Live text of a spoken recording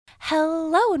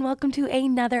Hello, and welcome to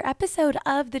another episode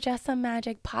of the Just Some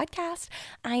Magic podcast.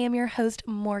 I am your host,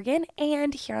 Morgan,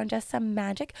 and here on Just Some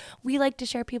Magic, we like to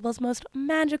share people's most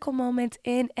magical moments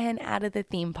in and out of the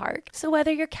theme park. So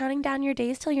whether you're counting down your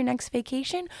days till your next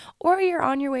vacation, or you're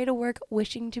on your way to work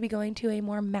wishing to be going to a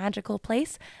more magical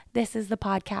place, this is the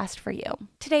podcast for you.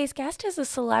 Today's guest is a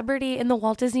celebrity in the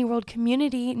Walt Disney World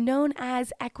community known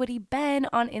as Equity Ben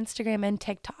on Instagram and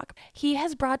TikTok. He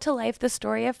has brought to life the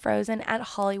story of Frozen at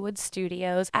Hollywood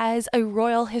Studios as a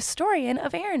royal historian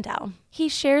of Arendelle. He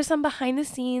shares some behind the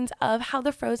scenes of how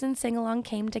the Frozen sing-along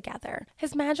came together.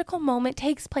 His magical moment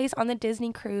takes place on the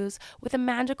Disney cruise with a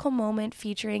magical moment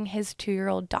featuring his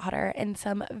 2-year-old daughter and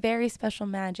some very special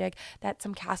magic that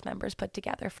some cast members put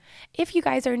together. If you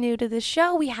guys are new to the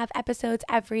show, we have episodes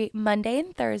every Monday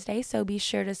and Thursday, so be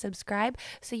sure to subscribe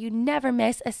so you never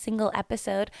miss a single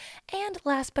episode. And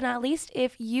last but not least,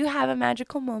 if you have a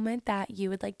magical moment that you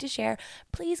would like to share,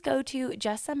 please go to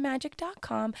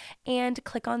justsomemagic.com and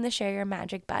click on the Share Your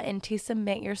Magic button to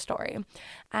submit your story.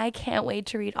 I can't wait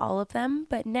to read all of them,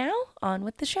 but now on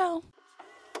with the show.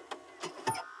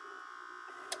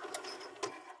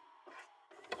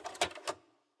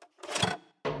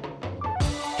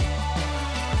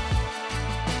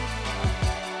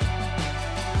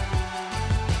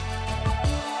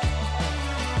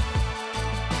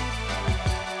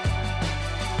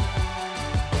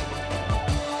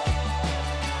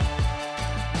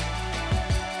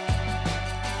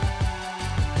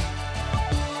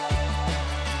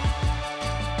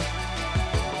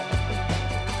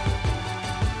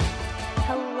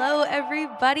 Hello,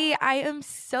 everybody. I am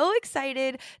so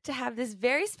excited to have this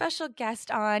very special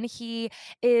guest on. He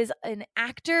is an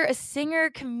actor, a singer,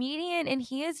 comedian, and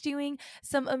he is doing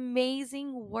some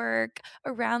amazing work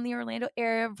around the Orlando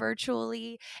area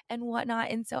virtually and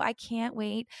whatnot. And so I can't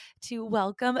wait to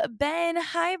welcome Ben.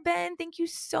 Hi, Ben. Thank you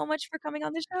so much for coming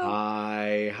on the show.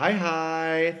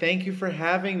 Hi. Thank you for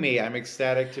having me. I'm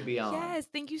ecstatic to be on. Yes,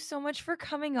 thank you so much for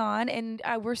coming on. And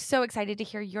we're so excited to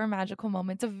hear your magical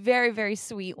moments. A very, very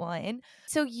sweet one.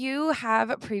 So, you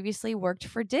have previously worked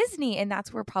for Disney, and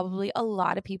that's where probably a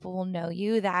lot of people will know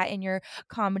you, that in your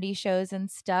comedy shows and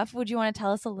stuff. Would you want to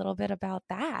tell us a little bit about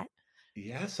that?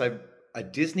 Yes, I'm a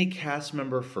Disney cast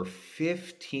member for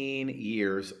 15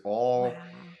 years, all Wow.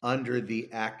 under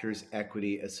the Actors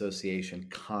Equity Association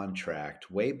contract.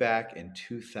 Way back in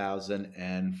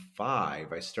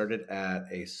 2005, I started at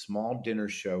a small dinner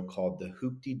show called the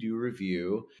Hoop-Dee-Doo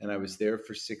Review, and I was there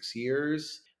for 6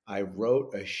 years. I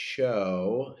wrote a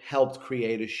show, helped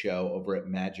create a show over at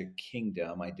Magic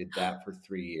Kingdom. I did that for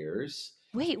 3 years.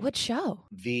 Wait, what show?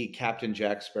 The Captain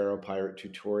Jack Sparrow Pirate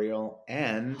Tutorial,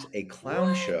 and a clown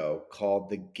What? show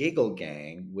called The Giggle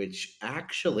Gang, which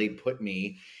actually put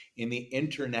me in the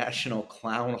International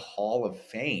Clown Hall of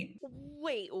Fame.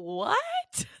 Wait, what?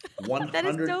 That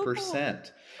is so cool.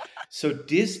 100%. So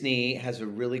Disney has a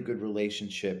really good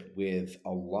relationship with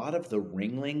a lot of the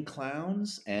Ringling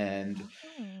clowns, and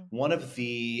Oh. one of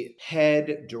the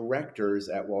head directors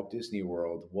at Walt Disney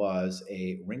World was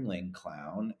a Ringling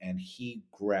clown, and he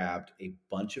grabbed a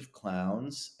bunch of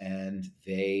clowns and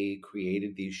they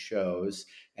created these shows.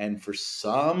 And for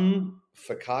some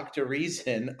fakakta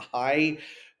reason, I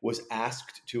was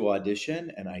asked to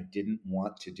audition and I didn't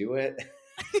want to do it.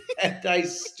 And I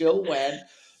still went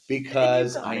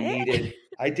because got I it?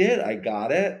 I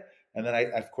got it. And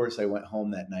then of course, I went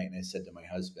home that night and I said to my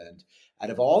husband,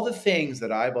 out of all the things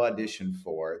that I've auditioned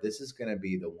for, this is going to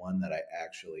be the one that I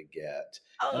actually get.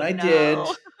 And Oh, I did.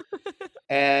 no.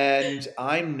 And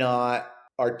I'm not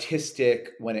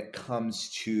artistic when it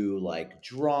comes to like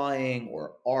drawing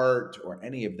or art or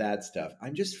any of that stuff.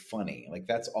 I'm just funny. Like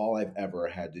that's all I've ever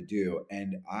had to do.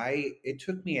 And it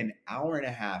took me an hour and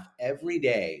a half every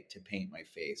day to paint my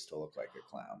face to look like a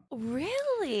clown.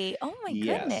 Really? Oh, my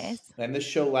goodness. Yes. And this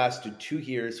show lasted 2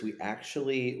 years. We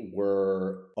actually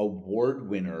were award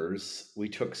winners. We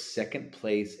took second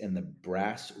place in the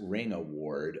Brass Ring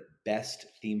Award, Best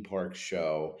Theme Park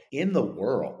Show in the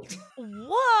world.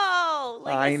 Whoa!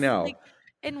 I know.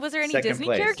 And was there any Second Disney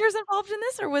place. characters involved in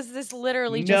this, or was this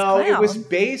literally just No, it was clowns?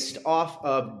 based off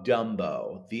of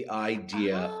Dumbo, the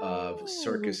idea of Oh.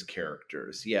 circus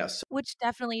characters. Yes. Which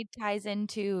definitely ties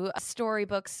into a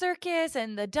Storybook Circus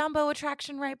and the Dumbo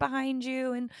attraction right behind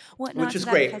you and whatnot. Which is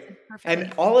so that great. ties in perfectly.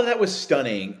 And all of that was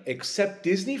stunning, except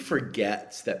Disney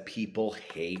forgets that people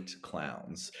hate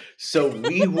clowns. So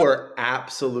we were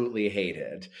absolutely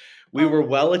hated. We were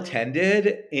well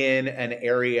attended in an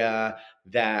area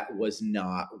that was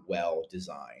not well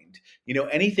designed. You know,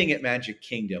 anything at Magic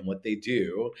Kingdom, what they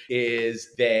do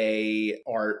is they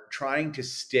are trying to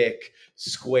stick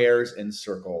squares in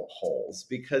circle holes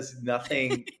because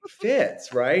nothing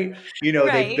fits, right?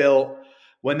 Right.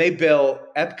 When they built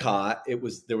Epcot,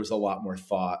 there was a lot more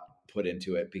thought put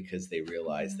into it because they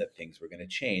realized Mhm. that things were going to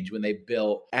change. When they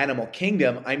built Animal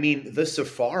Kingdom, I mean, the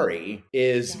safari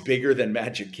is Yeah. bigger than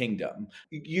Magic Kingdom.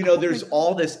 Oh my There's god.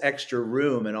 all this extra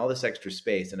room and all this extra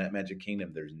space, and at Magic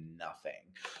Kingdom, there's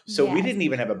nothing. So we Yes. didn't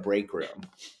even have a break room.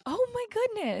 Oh my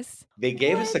goodness. They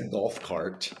gave us What? a golf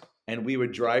cart, and we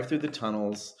would drive through the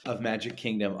tunnels of Magic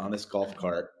Kingdom on this golf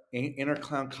cart in our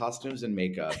clown costumes and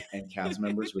makeup, and cast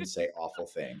members would say awful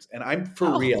things. And I'm for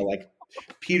Oh. real, like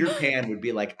Peter Pan would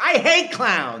be like, "I hate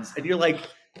clowns," and you're like,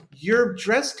 "You're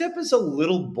dressed up as a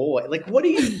little boy. Like, what are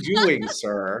you doing,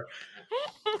 sir?"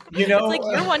 You It's like know,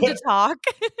 you're one to talk.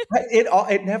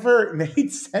 it never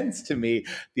made sense to me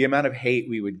the amount of hate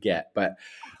we would get, but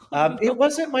Oh no. it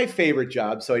wasn't my favorite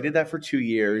job. So I did that for 2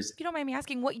 years. If you don't mind me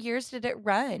asking, what years did it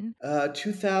run?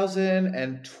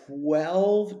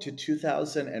 2012 to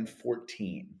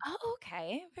 2014. Oh,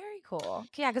 okay. Very cool.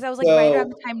 Yeah, because I was like right around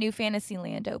the So, time New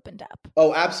Fantasyland opened up.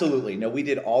 oh, absolutely. No, we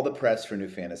did all the press for New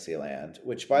Fantasyland,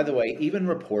 which, by the way, even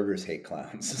reporters hate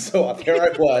clowns. So there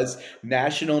I was,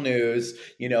 national news,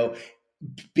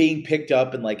 being picked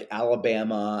up in like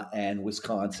Alabama and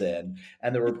Wisconsin.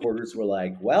 And the reporters were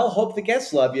like, "Well, hope the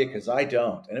guests love you because I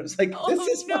don't." And it was like, Oh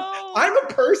no. I'm a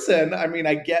person. I mean,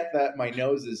 I get that my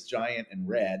nose is giant and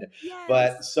red,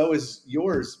 but Yes. so is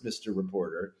yours, Mr.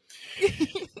 Reporter.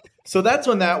 So that's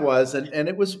when that was, and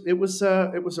it was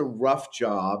a rough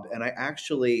job, and I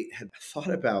actually had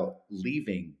thought about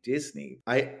leaving Disney.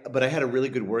 But I had a really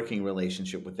good working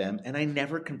relationship with them, and I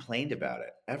never complained about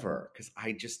it ever because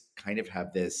I just kind of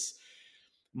have this.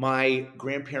 My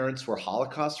grandparents were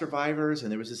Holocaust survivors,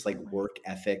 and there was this like Oh my. work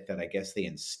ethic that I guess they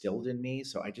instilled in me.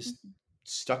 So I just Mhm,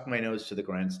 stuck my nose to the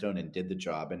grindstone and did the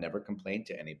job and never complained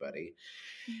to anybody.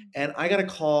 mhm. And I got a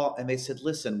call and they said,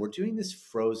 "Listen, we're doing this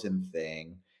Frozen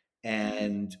thing Mhm.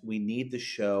 and we need the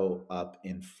show up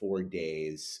in 4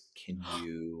 days. Can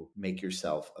you make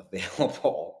yourself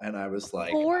available?" And I was like,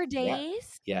 4 "What?"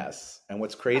 days? Yes. And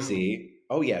what's Oh. crazy,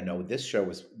 oh yeah, no,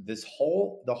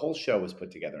 the whole show was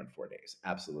put together in 4 days.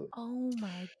 Absolutely. Oh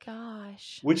my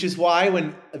gosh. Which is why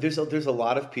when there's a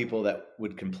lot of people that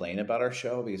would complain about our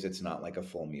show because it's not like a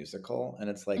full musical,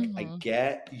 and it's like I Mhm.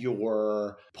 get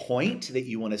your point that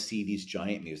you want to see these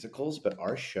giant musicals, but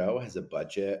our show has a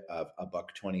budget of a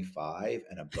buck 25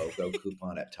 and a BOGO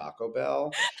coupon at Taco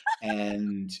Bell,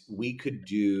 and we could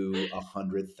do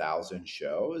 100,000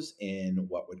 shows in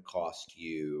what would cost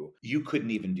you. You couldn't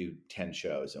even do 10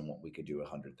 shows in what we could do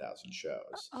 100,000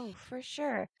 shows. Oh, for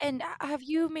sure. And have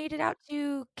you made it out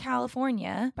to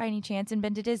California by any chance and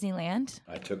been to Disneyland?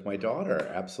 I took my daughter,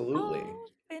 absolutely. Oh,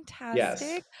 Yes.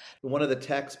 fantastic. One of the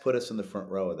techs put us in the front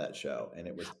row of that show, and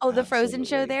it was Oh, the Frozen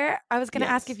show absolutely there? I was gonna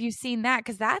ask if yes. you've seen that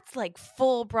because that's, like,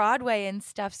 full Broadway and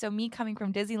stuff, so me coming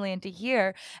from Disneyland to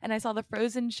here, and I saw the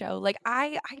Frozen show, like,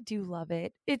 I do love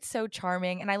it. It's so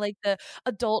charming, and I like the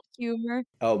adult humor.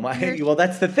 Oh, Your my well,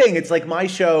 that's the thing. It's like my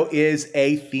show is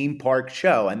a theme park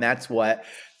show, and that's what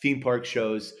theme park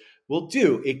shows will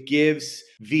do. It gives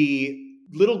the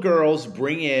little girls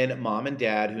bring in mom and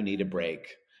dad who need a break.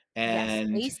 Yes, And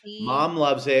Stacy. mom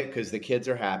loves it because the kids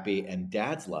are happy, and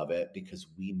dads love it because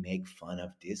we make fun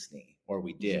of Disney. Or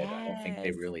we did. I don't think they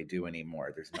Yes. really do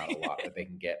anymore. There's not a lot that they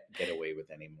can get away with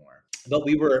anymore. But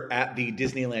we were at the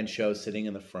Disneyland show sitting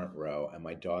in the front row, and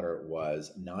my daughter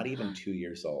was not even 2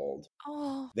 years old.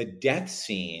 Oh. The death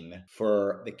scene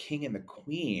for the king and the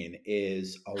queen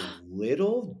is a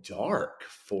little dark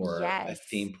for a Yes.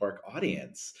 theme park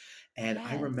audience. And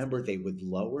I Yes. remember they would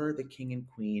lower the king and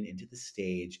queen into the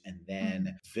stage, and Mhm.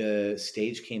 then the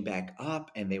stage came back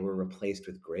up and they were replaced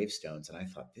with gravestones. And I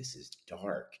thought, this is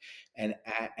dark. And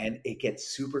it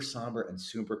gets super somber and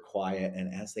super quiet.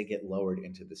 And as they get lowered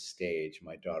into the stage,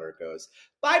 my daughter goes,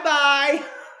 "Bye bye."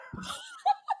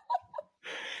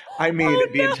 I mean, Oh,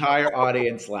 the no. entire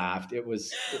audience laughed. It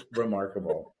was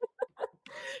remarkable.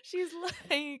 She's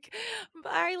like,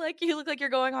 "Bye," like, "You look like you're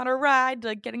going on a ride,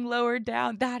 like, getting lowered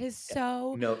down." That is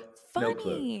so No, no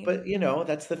clue. funny. But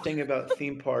that's the thing about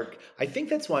theme park. I think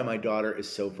that's why my daughter is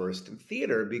so versed in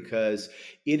theater because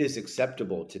it is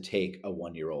acceptable to take a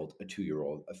 1 year old, a 2 year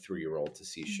old, a 3 year old to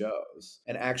see Mhm. shows.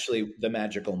 And actually, the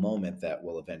magical moment that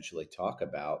we'll eventually talk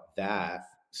about that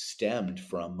stemmed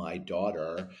from my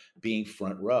daughter being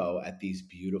front row at these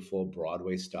beautiful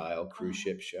Broadway style cruise Oh.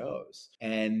 ship shows.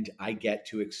 And I get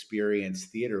to experience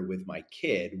theater with my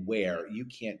kid where you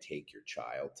can't take your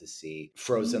child to see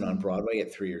Frozen on Mhm. Broadway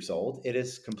at 3 years old. It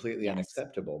is completely Yes.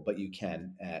 unacceptable, but you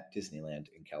can at Disneyland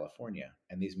in California.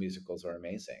 And these musicals are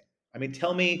amazing. I mean,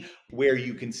 tell me where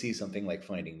you can see something like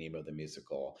Finding Nemo the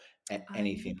musical at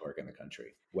any I theme park in the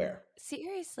country. Where?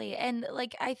 Seriously, and,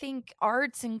 like, I think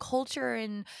arts and culture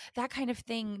and that kind of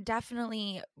thing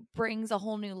definitely brings a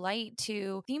whole new light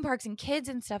to theme parks and kids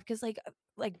and stuff. Because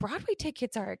like, Broadway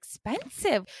tickets are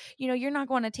expensive. You're not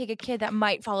going to take a kid that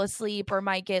might fall asleep or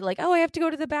might get like, "Oh, I have to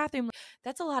go to the bathroom."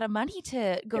 That's a lot of money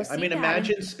to go Yeah, I see mean, that, and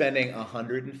imagine spending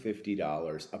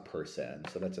 $150 a person.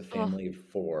 So that's a oh, family of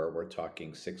four. We're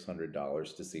talking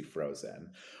 $600 to see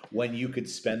Frozen. When you could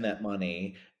spend that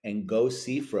money and go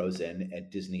see Frozen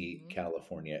at Disney mhm,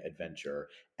 California Adventure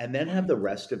and then have yes. the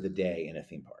rest of the day in a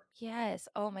theme park. Yes,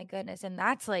 oh my goodness, and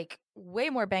that's, like, way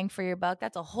more bang for your buck.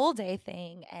 That's a whole day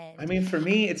thing, I and mean, for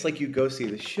me, it's like you go see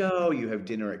the show, you have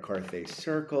dinner at Carthay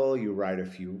Circle, you ride a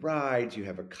few rides, you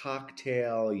have a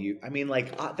cocktail. I mean,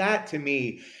 like that to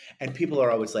me, and people are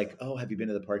always like, oh, have you been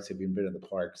to the parks? Have you been to the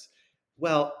parks?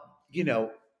 Well,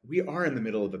 we are in the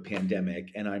middle of a pandemic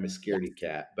and I'm a scaredy yes.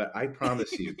 cat, but I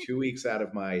promise you, 2 weeks out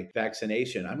of my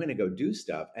vaccination, I'm going to go do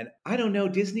stuff. And I don't know,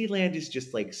 Disneyland is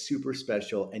just like super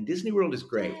special and Disney World is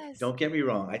great. Yes. Don't get me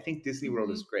wrong. I think Disney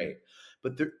World is Mhm. great,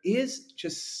 but there is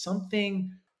just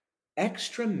something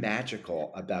extra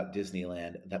magical about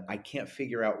Disneyland that I can't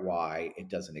figure out why it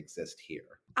doesn't exist here.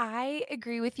 I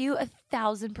agree with you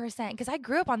 1,000% because I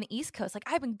grew up on the East Coast. Like,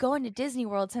 I've been going to Disney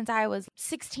World since I was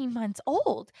 16 months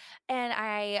old. And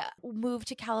I moved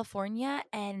to California,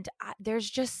 and there's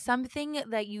just something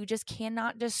that you just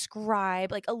cannot describe,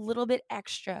 like a little bit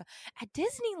extra at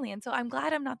Disneyland. So I'm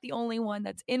glad I'm not the only one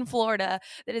that's in Florida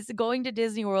that is going to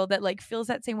Disney World that like feels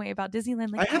that same way about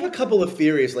Disneyland. I Like, have a couple of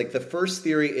theories. Like the first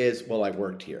theory is, well, I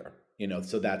worked here,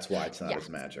 so that's why it's not yes. as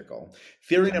magical.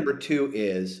 Theory number two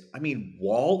is, I mean,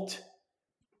 Walt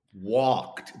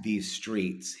walked these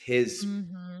streets. His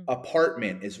Hmm.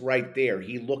 apartment is right there.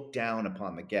 He looked down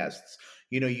upon the guests.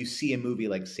 You see a movie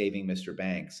like Saving Mr.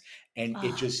 Banks, and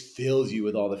it Oh, just fills you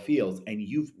with all the feels, and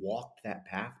you've walked that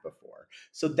path before.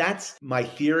 So that's my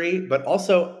theory, but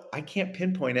also I can't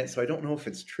pinpoint it, so I don't know if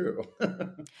it's true.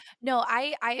 no,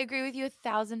 I agree with you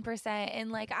 1,000%. And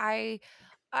like I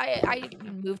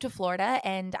moved to Florida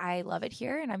and I love it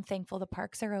here and I'm thankful the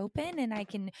parks are open and I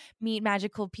can meet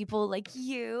magical people like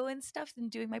you and stuff and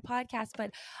doing my podcast,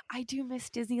 but I do miss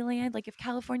Disneyland. Like, if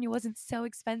California wasn't so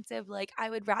expensive, like, I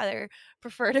would rather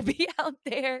prefer to be out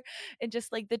there and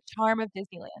just like the charm of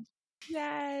Disneyland.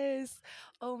 Yes.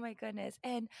 Oh my goodness.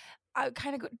 And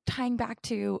kind of tying back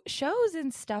to shows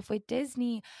and stuff with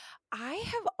Disney, I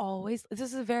have always, this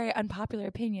is a very unpopular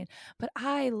opinion, but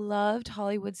I loved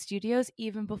Hollywood Studios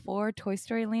even before Toy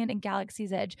Story Land and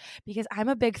Galaxy's Edge because I'm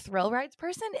a big thrill rides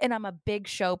person and I'm a big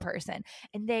show person.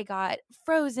 And they got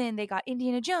Frozen, they got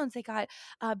Indiana Jones, they got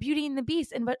Beauty and the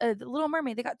Beast, and The Little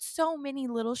Mermaid. They got so many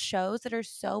little shows that are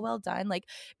so well done. Like,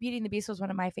 Beauty and the Beast was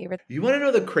one of my favorites. You want to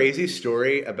know the crazy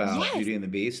story about Yes. Beauty and the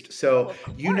Beast? Oh, So,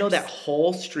 of that course.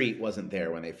 whole street wasn't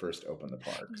there when they first opened the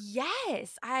parks.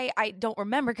 Yes. I don't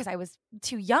remember because I was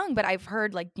too young, but I've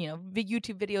heard like, the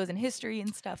YouTube videos and history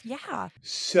and stuff. Yeah.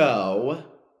 So,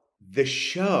 the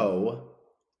show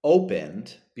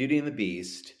opened, Beauty and the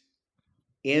Beast,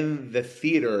 in the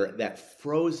theater that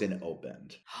Frozen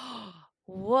opened.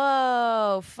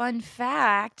 Whoa, fun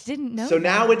fact. Didn't know So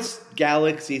now that. it's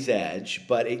Galaxy's Edge,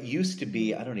 but it used to be,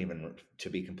 Mhm. I don't even, to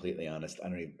be completely honest, I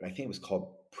think it was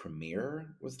called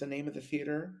Premiere was the name of the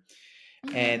theater.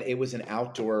 Mhm. And it was an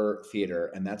outdoor theater,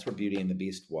 and that's where Beauty and the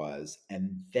Beast was.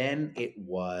 And then it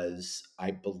was,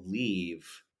 I believe,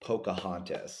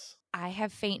 Pocahontas. I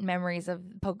have faint memories of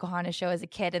Pocahontas show as a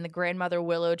kid and the grandmother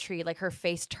willow tree, like her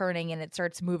face turning and it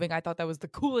starts moving. I thought that was the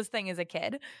coolest thing as a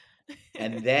kid.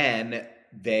 And then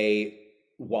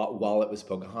while it was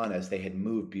Pocahontas, they had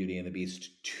moved Beauty and the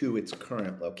Beast to its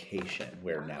current location,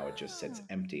 where now it just sits Oh,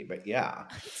 empty. But yeah,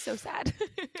 it's so sad.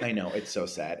 I know it's so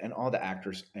sad, and all the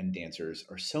actors and dancers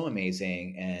are so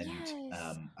amazing. And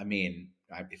Yes. I mean,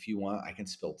 if you want, I can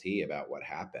spill tea about what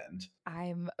happened.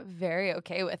 I'm very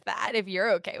okay with that if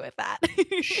you're okay with that.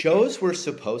 Shows were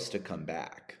supposed to come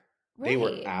back. They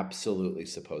were Right. absolutely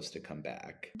supposed to come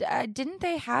back. Didn't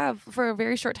they have for a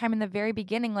very short time in the very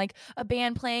beginning, like a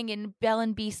band playing in Belle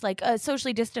and Beast, like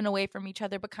socially distant away from each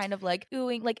other, but kind of like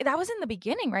oohing? Like, that was in the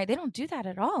beginning, right? They don't do that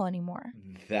at all anymore.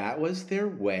 That was their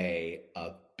way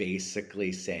of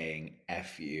basically saying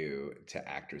F you to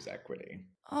Actors Equity.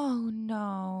 Oh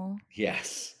no.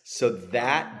 Yes. So Oh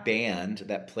that no. band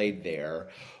that played there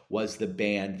was the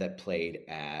band that played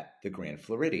at the Grand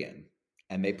Floridian.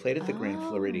 And they played at the Grand Oh.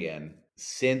 Floridian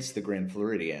since the Grand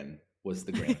Floridian was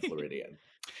the Grand Floridian.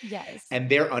 Yes. And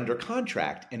they're under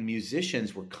contract, and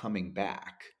musicians were coming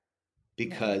back.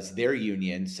 because their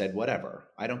union said, whatever,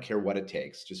 I don't care what it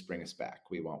takes, just bring us back.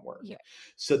 We won't work. Yeah.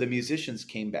 So the musicians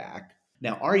came back.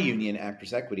 Now, our union,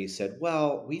 Actors Equity, said,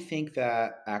 well, we think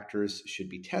that actors should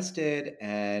be tested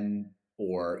and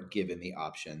or given the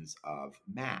options of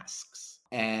masks.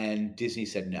 And Disney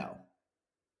said, no,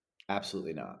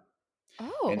 absolutely not.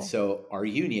 And Oh. so our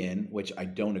union, which I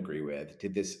don't agree with,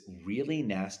 did this really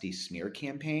nasty smear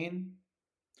campaign.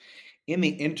 In the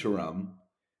interim,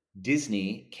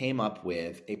 Disney came up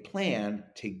with a plan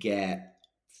to get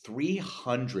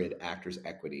 300 Actors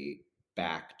Equity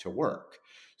back to work.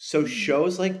 So Mhm.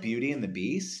 shows like Beauty and the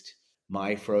Beast,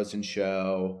 My Frozen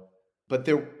Show, but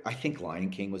I think Lion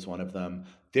King was one of them.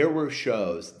 There were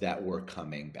shows that were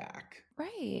coming back.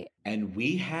 Right. And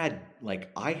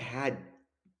I had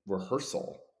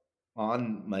rehearsal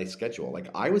on my schedule. Like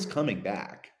I was coming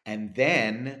back. And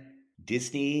then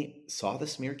Disney saw the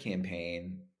smear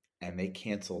campaign and they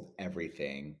canceled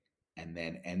everything and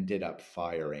then ended up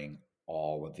firing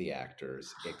all of the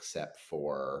actors except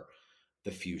for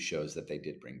the few shows that they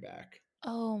did bring back.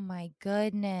 Oh my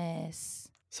goodness.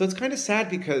 So it's kind of sad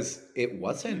because it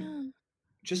wasn't Yeah.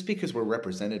 just because we're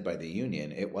represented by the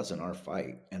union, it wasn't our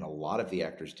fight. And a lot of the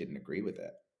actors didn't agree with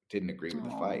it, didn't agree with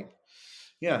the Oh. fight.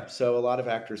 Yeah. So a lot of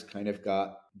actors kind of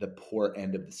got the poor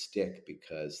end of the stick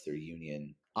because their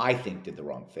union, I think, did the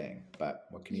wrong thing. But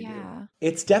what can you do? Yeah.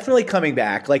 It's definitely coming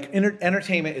back. Like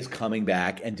entertainment is coming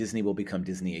back and Disney will become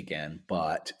Disney again.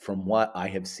 But from what I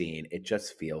have seen, it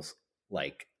just feels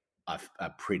like a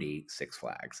pretty Six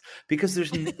Flags because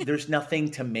there's nothing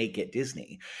to make it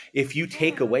Disney. If you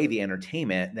take Yeah. away the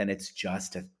entertainment, then it's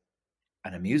just an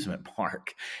amusement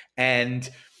park. And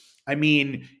I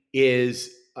mean, is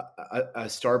a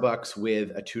Starbucks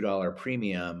with a $2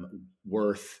 premium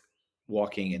worth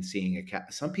walking and seeing a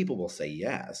cat? Some people will say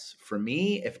yes. For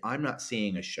me, if I'm not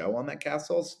seeing a show on that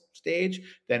castle's stage,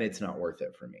 then it's not worth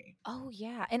it for me. Oh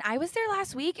yeah. And I was there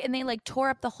last week and they like tore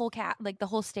up the whole like the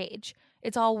whole stage.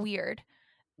 It's all weird.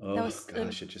 That Oh was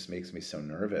gosh, it just makes me so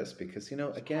nervous because,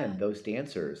 again, yeah. those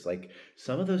dancers, like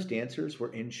some of those dancers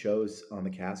were in shows on the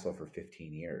castle for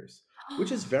 15 years,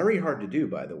 which is very hard to do,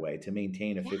 by the way, to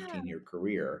maintain a Yeah. 15-year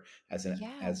career as an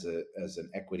Yeah. as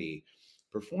an equity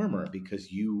performer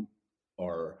because you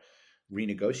are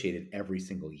renegotiated every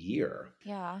single year.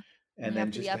 Yeah. And And you have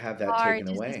then to be just to up to have that par, taken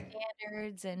Disney away.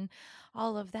 standards and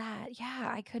all of that.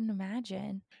 Yeah, I couldn't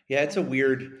imagine. Yeah, I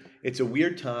couldn't. it's a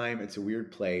weird time, it's a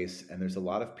weird place, and there's a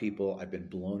lot of people I've been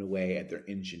blown away at their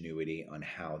ingenuity on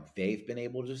how they've been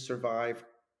able to survive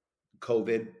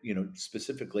COVID,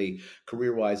 specifically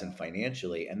career-wise and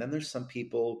financially. And then there's some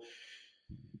people,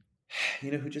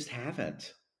 who just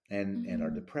haven't and are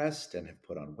Mhm. depressed and have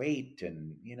put on weight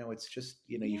and it's just,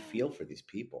 you Yeah. feel for these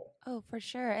people. Oh, for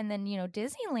sure. And then,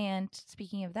 Disneyland,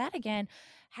 speaking of that again,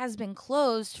 has been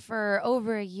closed for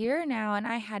over a year now. And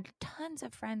I had tons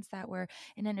of friends that were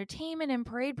in entertainment and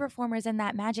parade performers in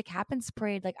that Magic Happens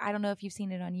parade. Like, I don't know if you've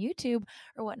seen it on YouTube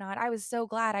or whatnot. I was so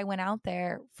glad I went out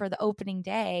there for the opening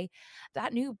day.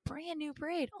 That brand new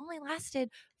parade only lasted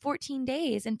 14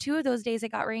 days. And 2 of those days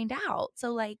it got rained out.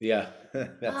 So, like, Yeah,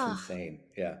 that's ah, insane.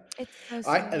 Yeah. it's so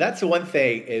I sad. That's the one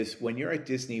thing is when you're at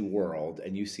Disney World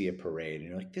and you see a parade and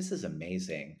you're like, this is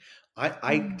amazing.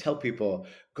 I Mm. tell people,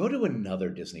 go to another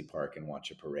Disney park and watch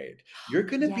a parade. You're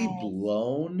gonna be Yes.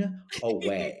 blown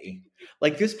away.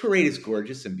 Like this parade is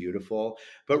gorgeous and beautiful,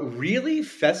 but really,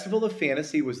 Festival of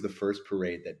Fantasy was the first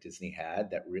parade that Disney had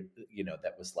that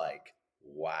was like,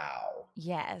 wow.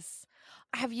 Yes.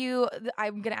 I'm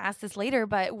going to ask this later,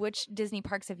 but which Disney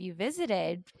parks have you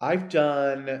visited? I've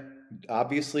done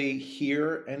obviously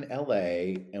here in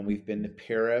LA, and we've been to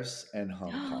Paris and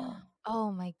Hong Kong.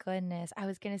 Oh my goodness. I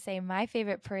was going to say my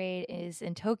favorite parade is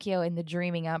in Tokyo in the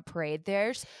Dreaming Up parade.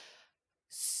 There's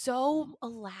so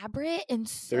elaborate and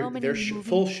so many They're moving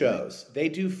full parts. shows. They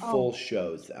do Oh, full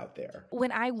shows out there.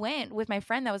 when I went with my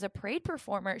friend that was a parade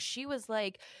performer, she was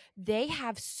like, they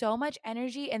have so much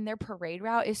energy and their parade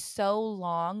route is so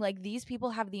long. Like these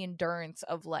people have the endurance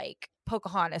of like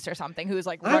Pocahontas or something who's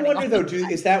like I running all wonder the though,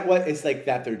 is that what is like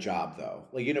that their job though?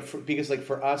 Like because like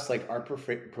for us, like our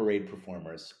parade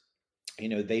performers,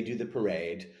 they do the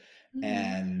parade, Mhm.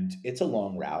 and it's a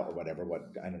long route or whatever. What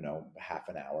I don't know, half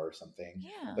an hour or something.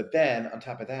 Yeah. But then on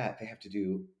top of that, they have to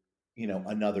do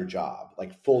another job,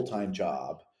 like full time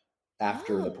job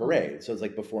after the Oh. parade. So it's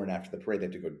like before and after the parade, they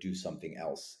have to go do something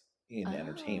else in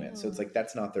entertainment. So it's Oh. like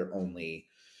that's not their only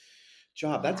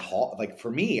job. That's Yeah. hard. Like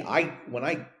for me, when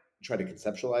I try to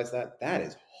conceptualize that, that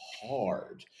is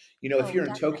hard. If Oh, you're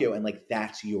in Tokyo and definitely. like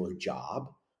that's your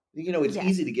job, it's Yes.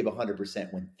 easy to give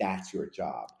 100% when that's your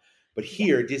job. But Yeah.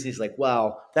 here, Disney's like,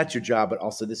 well, that's your job, but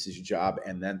also this is your job,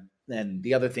 and then then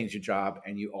the other thing's your job,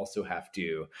 and you also have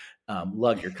to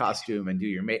lug your costume and do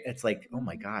your it's like, oh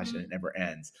my gosh, and it never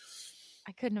ends.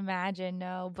 I couldn't imagine,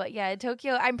 no. But yeah,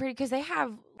 Tokyo, I'm pretty because I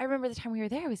remember the time we were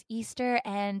there, it was Easter.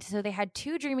 And so they had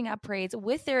 2 Dreaming Up parades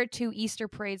with their 2 Easter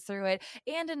parades through it,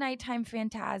 and a nighttime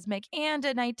Phantasmic, and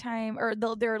a nighttime or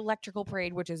their electrical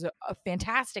parade, which is a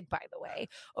fantastic, by the way,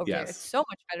 over there. It's Yes. so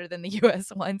much better than the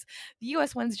US ones. The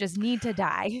US ones just need to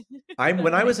die. When I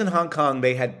Like, was in Hong Kong,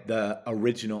 they had the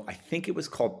original, I think it was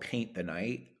called Paint the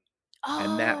Night.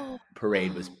 And that oh,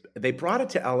 parade was, they brought it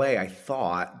to LA. I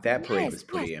thought that parade yes, was yes.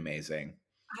 pretty amazing.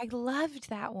 I loved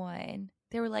that one.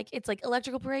 They were like, it's like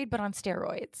electrical parade, but on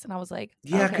steroids. And I was like,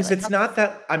 Yeah, okay, because like it's not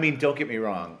that, I mean, don't get me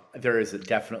wrong. There is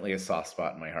definitely a soft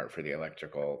spot in my heart for the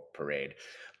electrical parade.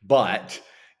 But,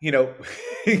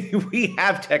 we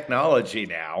have technology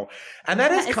now. And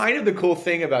that is yes. kind of the cool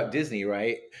thing about Disney,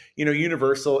 right?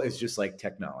 Universal is just like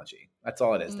technology. That's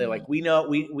all it is. They're like, we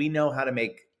know how to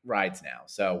make rides now.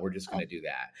 So we're just going to do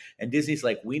that. And Disney's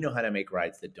like, we know how to make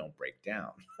rides that don't break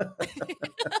down.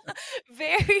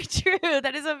 Very true.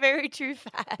 That is a very true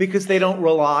fact. Because they don't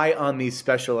rely on these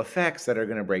special effects that are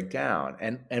going to break down.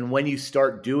 And when you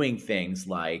start doing things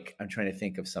like, I'm trying to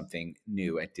think of something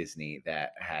new at Disney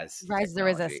that has Rise of the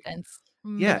technology. Resistance.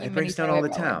 Yeah, it breaks down all the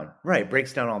time. Right,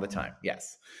 breaks down all the time.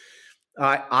 Yes.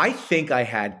 I think I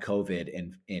had COVID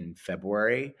in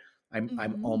February.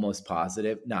 I'm almost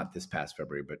positive, not this past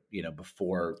February, but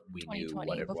before we knew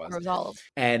what it was.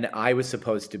 And I was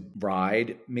supposed to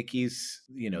ride Mickey's,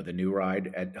 the new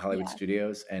ride at Hollywood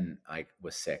Studios, and I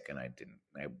was sick and I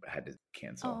had to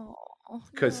cancel.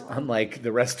 Because unlike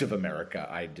the rest of America,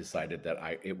 I decided that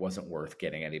it wasn't worth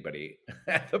getting anybody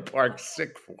at the park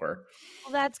sick for.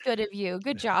 Well, that's good of you.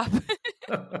 Good job.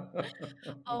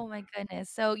 Oh my goodness.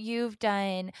 So you've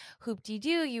done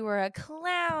Hoop-Dee-Doo, you were a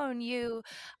clown, you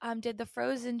did the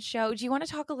Frozen show. Do you want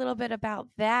to talk a little bit about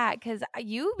that? Because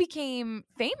you became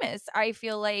famous, I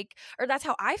feel like, or that's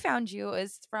how I found you,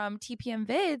 is from TPM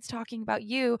Vids talking about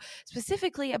you,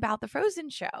 specifically about the Frozen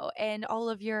show and all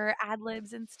of your ad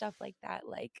libs and stuff like that.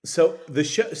 So the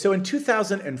show, so in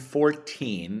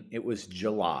 2014, it was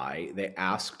July, they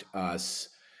asked us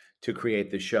to create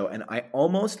the show. And I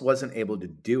almost wasn't able to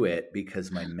do it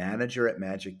because my manager at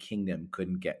Magic Kingdom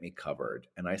couldn't get me covered.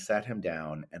 And I sat him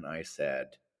down and I said,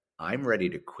 I'm ready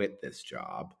to quit this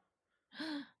job.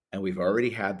 And we've already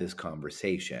had this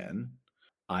conversation.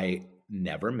 I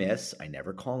never miss. I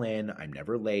never call in. I'm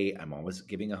never late. I'm always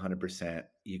giving 100%.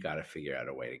 You got to figure out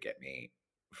a way to get me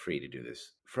free to do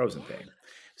this Frozen thing.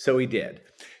 So we did.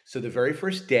 So the very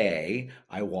first day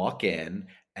I walk in,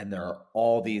 and there are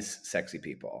all these sexy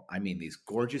people. I mean, these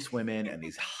gorgeous women and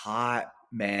these hot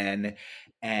men.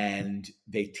 And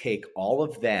they take all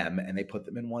of them and they put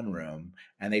them in one room.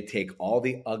 And they take all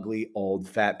the ugly, old,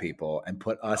 fat people and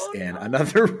put us in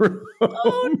another room.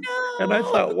 Oh, no. And I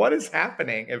thought, what is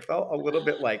happening? It felt a little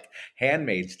bit like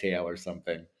Handmaid's Tale or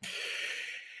something.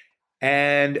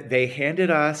 And they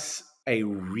handed us a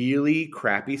really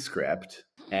crappy script.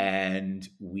 And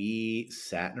we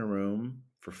sat in a room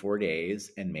for 4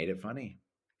 days and made it funny.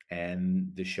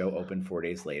 And the show opened 4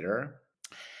 days later,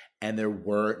 and there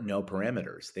were no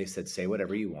parameters. They said, say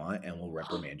whatever you want and we'll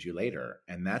reprimand you later.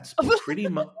 And that's pretty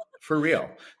much, for real,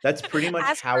 that's pretty much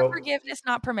Ask for forgiveness,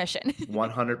 not permission.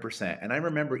 100%. And I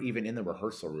remember even in the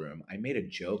rehearsal room, I made a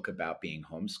joke about being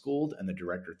homeschooled, and the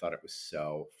director thought it was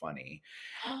so funny.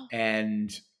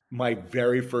 And my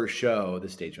very first show, the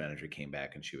stage manager came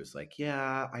back and she was like,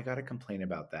 yeah, I got to complain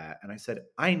about that. And I said,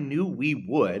 I knew we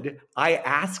would. I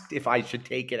asked if I should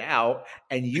take it out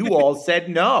and you all said,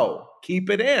 no, keep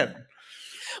it in.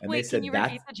 And wait, they said, can you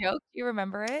repeat the joke? Do you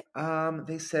remember it?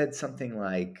 They said something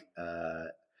like,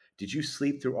 did you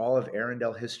sleep through all of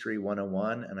Arendelle History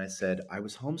 101? And I said, I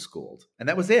was homeschooled. And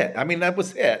that was it. I mean, that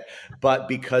was it. But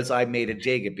because I made a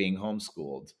dig at being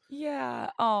homeschooled.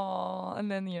 Yeah. Oh, and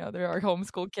then, there are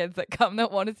homeschool kids that come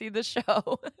that want to see the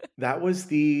show. That was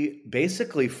the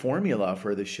basically formula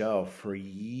for the show for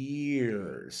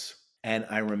years. And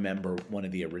I remember one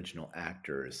of the original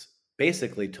actors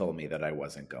basically told me that I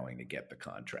wasn't going to get the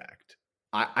contract.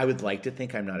 I would like to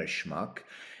think I'm not a schmuck,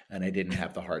 and I didn't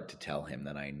have the heart to tell him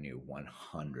that I knew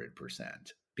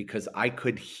 100%, because I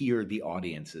could hear the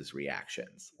audience's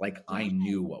reactions. Like, I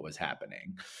knew what was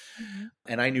happening.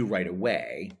 And I knew right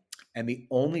away. And the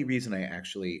only reason I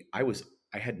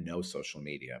had no social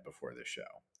media before the show.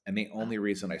 And the only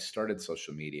reason I started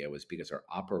social media was because our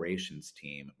operations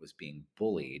team was being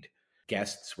bullied.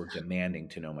 Guests were demanding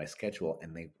to know my schedule,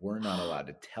 and they were not allowed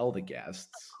to tell the guests.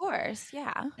 Of course,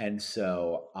 yeah. And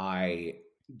so I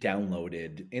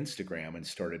downloaded Instagram and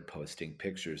started posting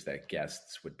pictures that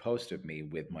guests would post of me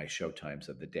with my showtimes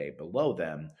of the day below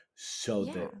them so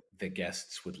Yeah. that the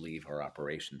guests would leave our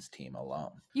operations team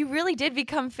alone. You really did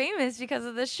become famous because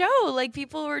of the show. Like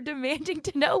people were demanding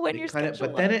to know when It your kind of,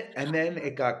 schedule but was. then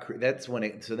it got, that's when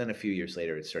it, so then a few years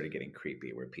later, it started getting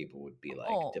creepy where people would be like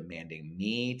Oh, demanding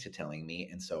me to telling me.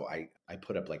 And so I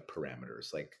put up like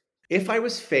parameters, like if I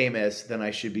was famous, then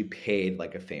I should be paid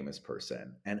like a famous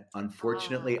person. And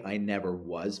unfortunately, I never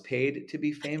was paid to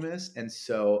be famous. And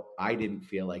so I didn't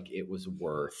feel like it was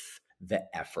worth the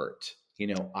effort. You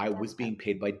know, I was being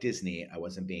paid by Disney. I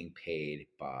wasn't being paid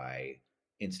by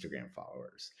Instagram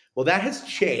followers. Well, that has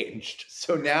changed.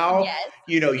 So now, yes.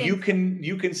 you know, Instant.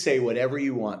 you can say whatever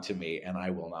you want to me and I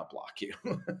will not block you.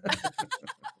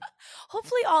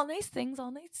 Hopefully all nice things,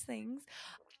 all nice things.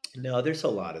 No, there's a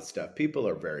lot of stuff. People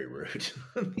are very rude.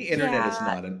 The internet is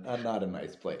Yeah, not a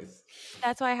nice place.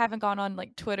 that's why I haven't gone on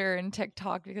like Twitter and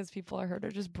TikTok because people I heard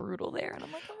are just brutal there. And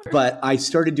I'm like, oh, But I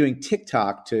started doing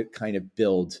TikTok to kind of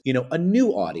build, you know, a new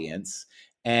audience.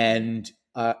 And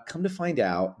come to find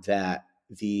out that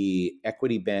the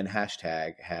Equity Ben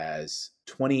hashtag has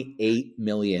 28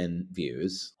 million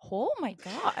views. oh my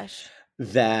gosh.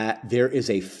 That there is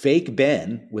a fake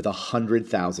Ben with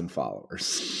 100,000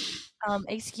 followers.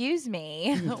 Excuse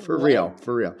me. For What? real,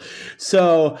 for real.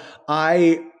 So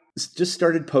I just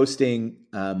started posting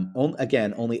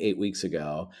again only 8 weeks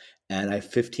ago, and I have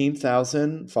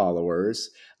 15,000 followers,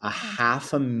 a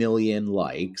half a million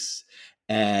likes,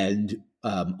 and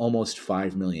almost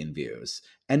 5 million views.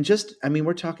 And just, I mean,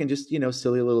 we're talking just, you know,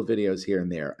 silly little videos here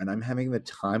and there. And I'm having the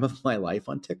time of my life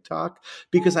on TikTok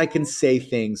because I can say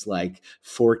things like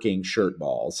forking shirt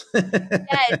balls. Yes,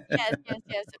 yes, yes,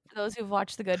 yes. For those who've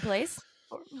watched The Good Place,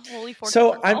 Holy Fork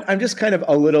So Shirt I'm Ball. I'm just kind of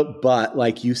a little, but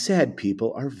like you said,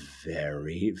 people are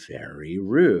very, very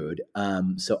rude.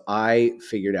 So I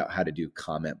figured out how to do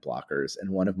comment blockers, and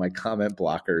one of my comment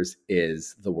blockers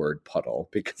is the word puddle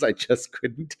because I just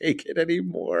couldn't take it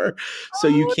anymore. So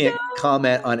you Oh can't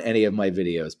comment no. on any of my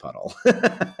videos, puddle.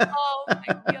 Oh my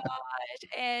gosh.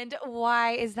 And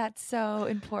why is that so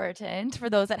important for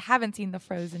those that haven't seen the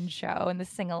Frozen show and the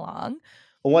sing along?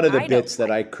 One of the I know. bits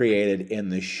that I created in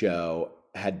the show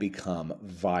had become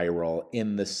viral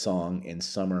in the song In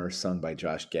Summer, sung by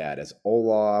Josh Gad as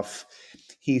Olaf.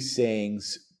 He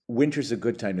sings, "Winter's a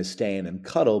good time to stay in and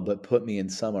cuddle, but put me in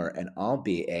summer and I'll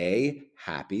be a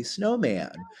happy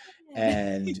snowman."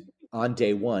 And on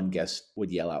day one, guests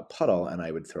would yell out puddle and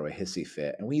I would throw a hissy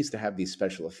fit. And we used to have these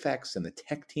special effects, and the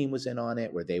tech team was in on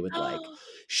it where they would like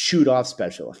shoot off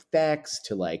special effects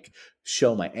to like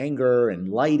show my anger and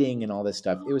lighting and all this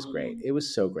stuff. It was great. It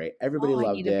was so great. Everybody Oh, I need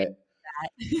loved a video it. of that.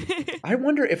 I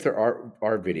wonder if there are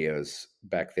videos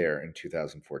back there in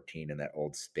 2014 in that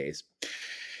old space.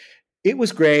 It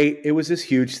was great. It was this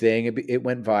huge thing. It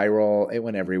went viral. It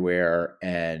went everywhere.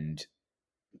 And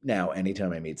now,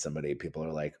 anytime I meet somebody, people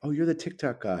are like, "Oh, you're the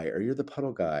TikTok guy, or you're the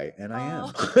puddle guy," and I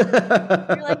Oh,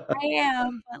 am. you're like, I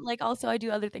am, but like also I do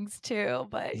other things too.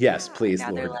 But Yes, yeah, please,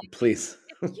 now they're Lord, like, please.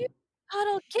 if you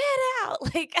puddle, get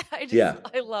out. Like Yeah.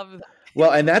 I love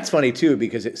Well, that. and that's funny too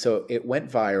because it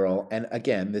went viral, and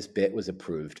again, this bit was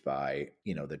approved by,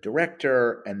 you know, the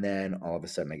director, and then all of a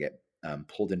sudden I get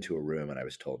pulled into a room, and I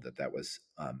was told that that was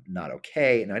not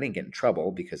okay, and I didn't get in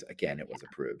trouble because again, it was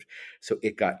approved, so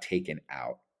it got taken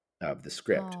out of the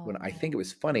script. When I think it Oh.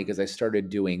 was funny because I started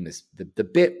doing this the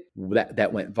bit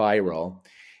that went viral.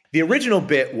 The original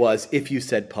bit was, if you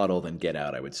said puddle, then get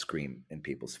out, I would scream in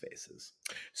people's faces.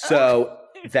 So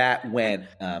that went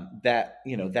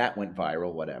that went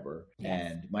viral, whatever.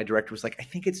 Yes. And my director was like, I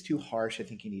think it's too harsh. I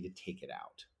think you need to take it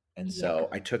out. And Yeah. so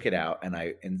I took it out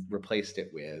and replaced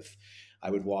it with, I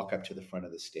would walk up to the front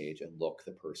of the stage and look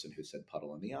the person who said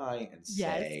puddle in the eye and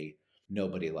Yes. say,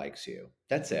 "Nobody likes you."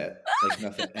 That's it. Like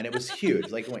nothing. And it was huge.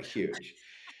 Like it went huge.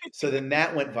 So then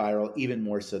that went viral even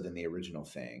more so than the original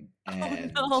thing.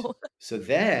 And Oh no. so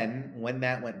then when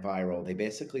that went viral, they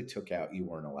basically took out, you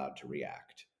weren't allowed to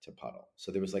react to puddle.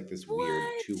 So there was like this weird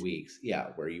What? 2 weeks,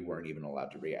 yeah, where you weren't even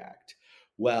allowed to react.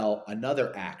 Well,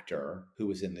 another actor who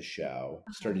was in the show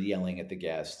started yelling at the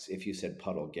guests, "If you said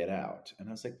puddle, get out." And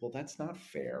I was like, well, that's not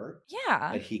fair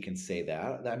Yeah. that he can say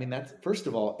that. I mean, that's, first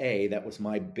of all, that was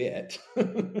my bit.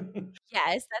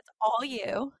 Yes, that's all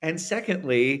you. And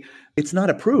secondly, it's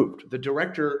not approved. The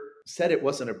director said it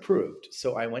wasn't approved.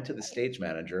 So I went to the stage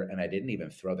manager and I didn't even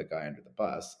throw the guy under the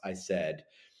bus. I said,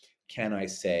 "Can I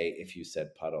say, if you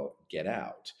said puddle, get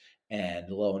out?" And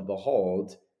lo and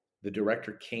behold, the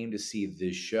director came to see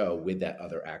this show with that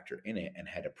other actor in it and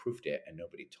had approved it, and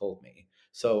nobody told me.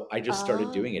 So I just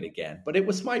started doing it Oh, again. But it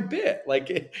was my bit. Like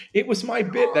it was my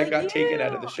bit oh, that got taken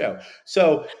out of the show.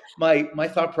 So my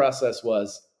thought process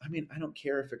was, I mean, I don't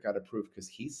care if it got approved because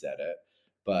he said it,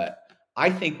 but I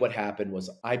think what happened was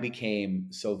I became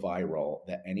so viral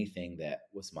that anything that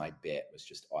was my bit was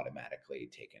just automatically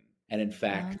taken. And in Uh,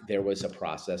 fact, there was a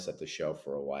process at the show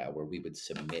for a while where we would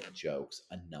submit jokes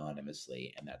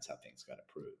anonymously, and that's how things got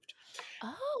approved.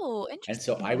 oh, And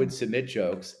so I would interesting. submit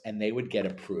jokes and they would get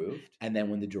approved. And then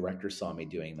when the director saw me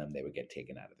doing them, they would get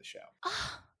taken out of the show.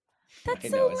 Oh, that's I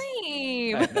so know.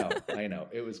 lame. I know.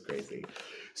 It was crazy.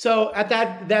 So at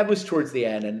that was towards the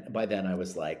end. And by then I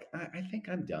was like, I think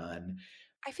I'm done.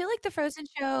 I feel like the Frozen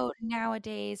show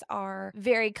nowadays are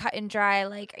very cut and dry.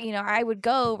 Like, I would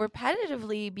go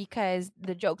repetitively because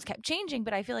the jokes kept changing,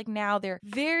 but I feel like now they're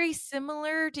very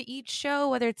similar to each show,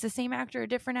 whether it's the same actor or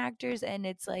different actors, and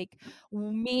it's like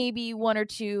maybe one or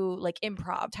two like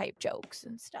improv type jokes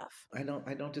and stuff. I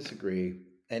don't disagree.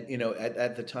 And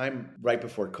at the time right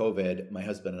before COVID, my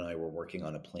husband and I were working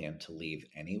on a plan to leave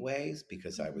anyways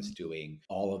because I was Mhm. doing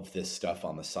all of this stuff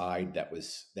on the side that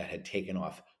had taken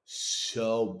off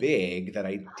so big that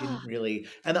I didn't really.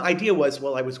 And the idea was,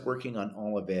 well, I was working on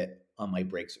all of it on my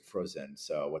breaks at Frozen,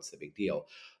 so what's the big deal?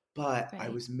 But I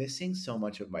Right. was missing so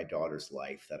much of my daughter's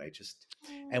life that I just.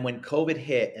 And when Oh, COVID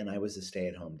hit and I was a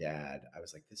stay-at-home dad, I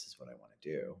was like, this is what I want to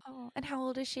do. oh, and how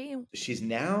old is she? She's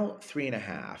now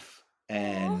 3.5. Oh,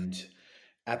 And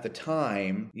at the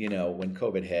time, when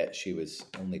COVID hit, she was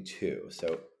only 2.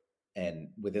 So, and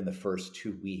within the first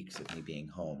 2 weeks of me being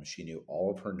home, she knew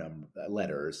all of her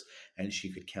letters and she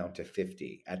could count to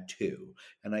 50 at 2.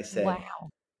 And I said, wow.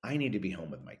 I need to be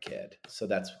home with my kid. So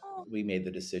Oh, we made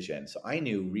the decision. So I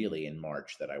knew really in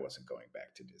March that I wasn't going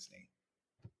back to Disney.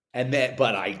 And then,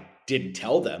 but I didn't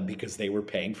tell them because they were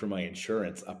paying for my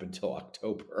insurance up until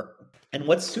October. And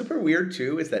what's super weird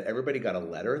too is that everybody got a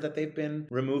letter that they've been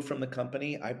removed from the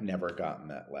company. I've never gotten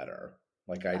that letter.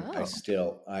 Like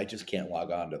oh. I just can't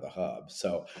log on to the hub.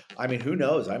 So, I mean, who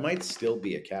knows? I might still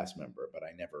be a cast member, but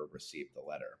I never received the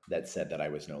letter that said that I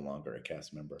was no longer a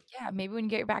cast member. Yeah, maybe when you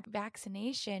get your back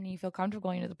vaccination and you feel comfortable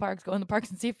going to the parks, go in the parks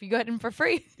and see if you get in for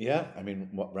free. Yeah, I mean,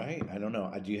 what, right? I don't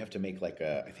know. Do you have to make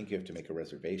I think you have to make a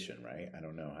reservation, right? I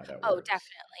don't know how that Oh, works.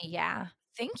 definitely. Yeah.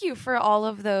 Thank you for all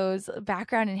of those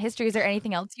background and history. Is there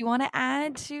anything else you want to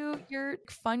add to your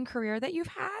fun career that you've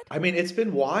had? I mean, it's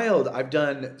been wild. I've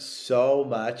done so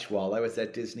much while I was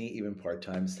at Disney, even part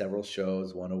time, several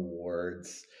shows, won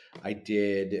awards. I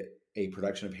did a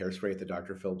production of Hairspray at the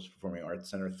Dr. Phillips Performing Arts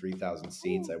Center, 3,000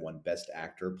 seats. Oh, I won Best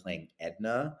Actor playing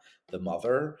Edna, the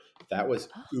mother. That was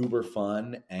uber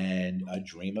fun and a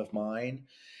dream of mine.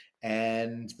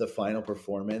 And the final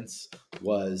performance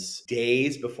was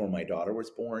days before my daughter was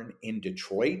born in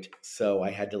Detroit. So I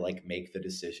had to make the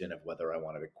decision of whether I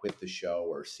wanted to quit the show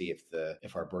or see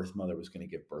if our birth mother was going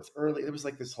to give birth early. It was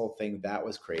like this whole thing that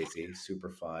was crazy, super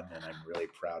fun, and I'm really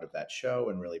proud of that show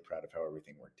and really proud of how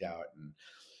everything worked out. And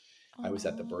I was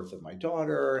at the oh. birth of my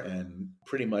daughter and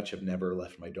pretty much have never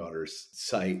left my daughter's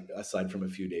sight aside from a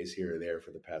few days here or there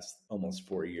for the past almost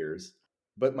 4 years.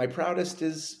 But my proudest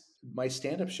is my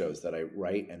stand up shows that I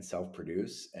write and self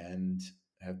produce and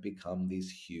have become these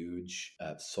huge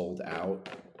sold out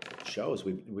shows.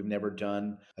 We've never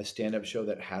done a stand up show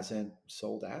that hasn't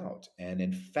sold out. And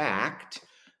in fact,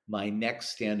 my next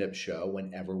stand up show,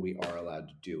 whenever we are allowed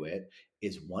to do it,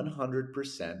 is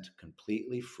 100%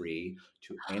 completely free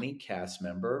to any cast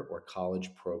member or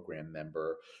college program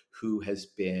member who has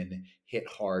been hit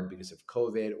hard because of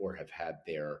COVID or have had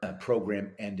their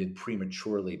program ended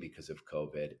prematurely because of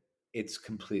COVID. It's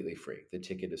completely free. The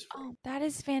ticket is free. Oh, that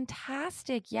is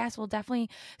fantastic. Yes, we'll definitely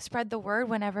spread the word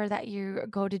whenever that you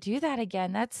go to do that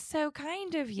again. That's so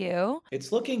kind of you.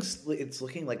 It's looking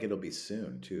like it'll be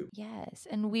soon too. Yes,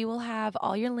 and we will have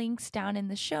all your links down in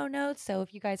the show notes. So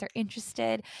if you guys are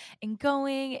interested in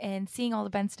going and seeing all the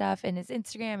Ben stuff and his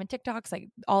Instagram and TikToks, like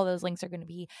all those links are going to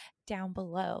be down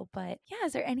below. But yeah,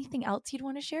 is there anything else you'd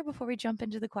want to share before we jump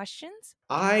into the questions?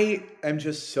 I am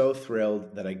just so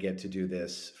thrilled that I get to do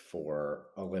this for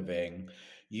a living.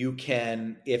 You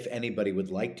can, if anybody would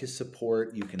like to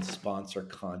support, you can sponsor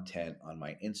content on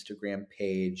my Instagram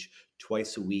page.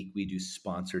 Twice a week, we do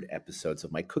sponsored episodes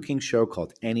of my cooking show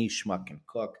called Any Schmuck Can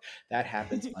Cook. That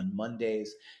happens on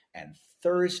Mondays and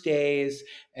Thursdays.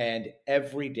 And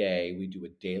every day, we do a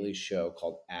daily show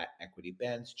called At Equity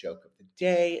Ben's Joke of the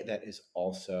Day that is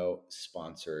also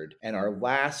sponsored. And our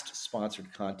last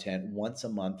sponsored content, once a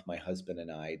month, my husband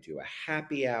and I do a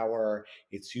happy hour.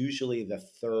 It's usually the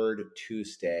third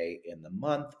Tuesday in the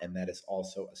month, and that is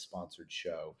also a sponsored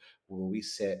show where we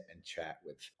sit and chat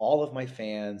with all of my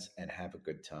fans and have a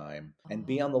good time. And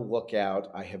be Oh. on the lookout.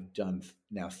 I have done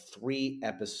now 3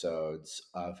 episodes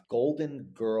of Golden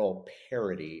Girl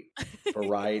parody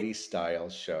variety style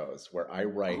shows where I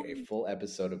write a Oh, full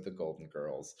episode of the Golden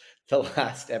Girls. The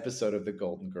last episode of the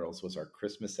Golden Girls was our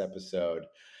Christmas episode.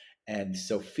 And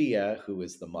Sophia, who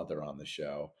is the mother on the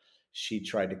show, she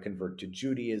tried to convert to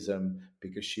Judaism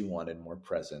because she wanted more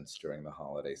presents during the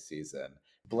holiday season.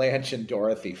 Blanche and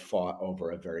Dorothy fought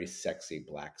over a very sexy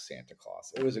black Santa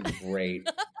Claus. It was a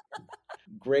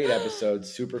great episode,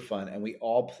 super fun, and we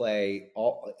all play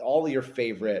all your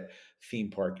favorite theme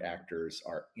park actors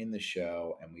are in the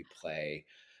show, and we play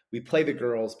the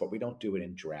girls, but we don't do it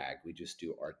in drag. We just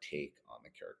do our take on the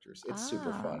characters. It's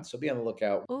super fun. ah. So be on the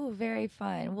lookout. Oh, very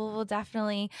fun. Well, we'll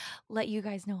definitely let you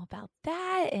guys know about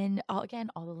that. And again,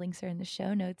 all the links are in the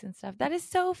show notes and stuff. That is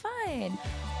so fun.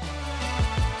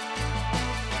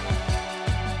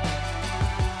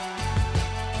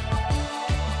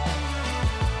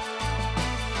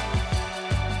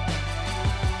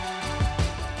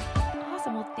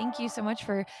 Awesome. Well, thank you so much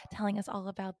for telling us all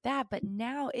about that. But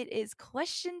now it is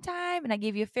question time. And I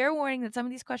gave you a fair warning that some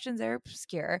of these questions are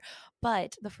obscure.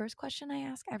 But the first question I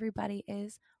ask everybody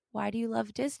is, why do you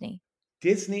love Disney?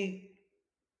 Disney,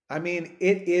 I mean,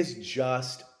 it is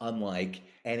just unlike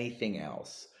anything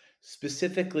else.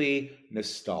 Specifically,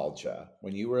 nostalgia.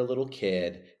 When you were a little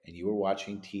kid and you were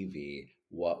watching TV,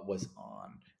 what was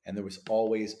on? And there was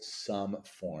always some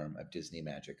form of Disney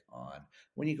magic on.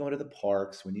 When you go into the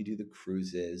parks, when you do the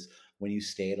cruises, when you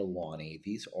stay at a Lonnie,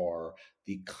 these are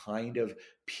the kind of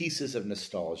pieces of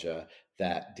nostalgia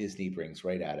that Disney brings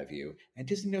right out of you. And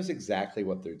Disney knows exactly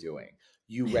what they're doing.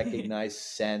 You recognize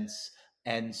scents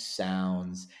and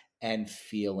sounds and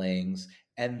feelings,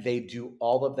 and they do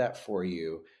all of that for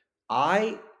you.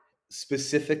 I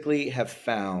specifically have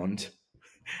found,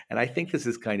 and I think this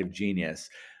is kind of genius,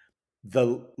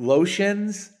 the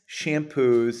lotions,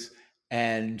 shampoos,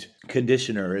 and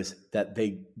conditioners that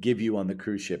they give you on the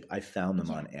cruise ship. I found them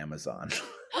Yeah. on Amazon.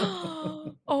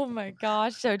 Oh my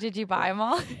gosh. So did you buy them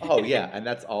all? Oh yeah, and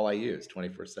that's all I use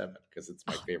 24/7 because it's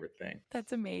my Oh, favorite thing.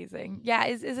 that's amazing. Yeah,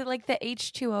 is it like the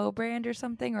H2O brand or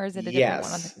something, or is it a different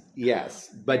one on the Yes, yes.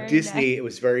 But very nice? Disney, it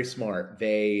was very smart.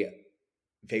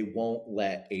 They won't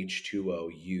let H2O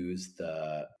use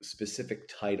the specific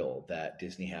title that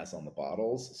Disney has on the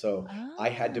bottles. So I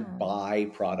had to Oh. buy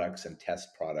products and test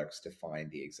products to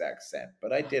find the exact scent,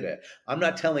 but I did it. I'm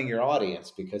not telling your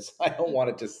audience because I don't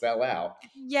want it to sell out.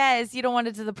 Yes, you don't want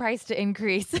it to the price to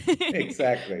increase.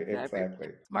 Exactly, Perfect. exactly.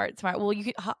 Smart, smart. Well, you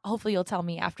could, hopefully you'll tell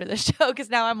me after the show because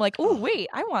now I'm like, oh Oh, wait,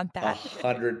 I want that.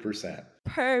 100%.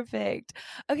 Perfect.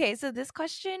 Okay, so this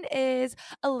question is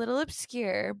a little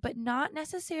obscure, but not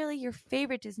necessarily your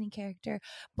favorite Disney character.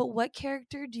 But what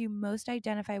character do you most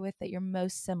identify with that you're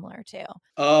most similar to?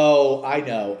 Oh, I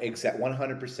know. Exact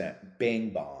 100%. Bing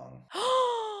bong.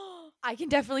 I can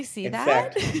definitely see In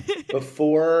that. fact,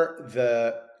 before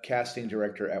the casting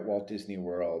director at Walt Disney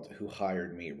World who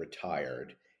hired me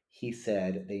retired, he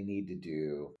said they need to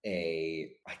do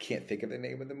I can't think of the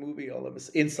name of the movie, all of us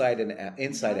Inside Yep.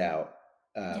 Out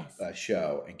Yes.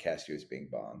 show and cast you as Bing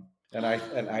Bong. And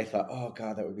I thought, oh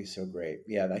God, that would be so great.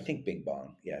 Yeah, I think Bing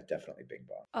Bong. Yeah, definitely Bing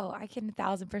Bong. Oh, I can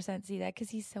 1000% see that because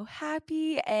he's so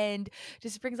happy and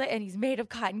just brings like, and he's made of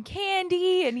cotton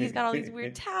candy and he's got all these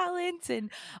weird talents.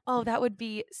 And oh, that would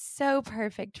be so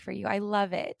perfect for you. I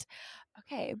love it.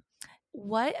 Okay.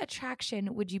 What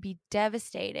attraction would you be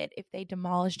devastated if they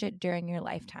demolished it during your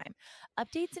lifetime?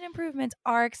 Updates and improvements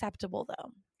are acceptable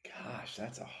though. Gosh,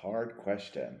 that's a hard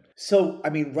question. So, I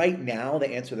mean, right now, the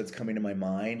answer that's coming to my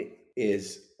mind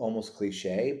is almost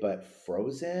cliche, but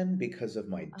Frozen because of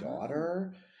my Oh,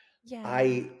 daughter. yeah.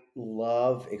 I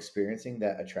love experiencing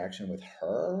that attraction with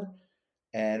her.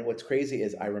 And what's crazy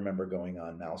is I remember going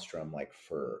on Maelstrom like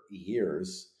for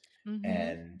years, Mm-hmm.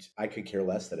 and I could care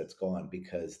less that it's gone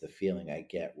because the feeling I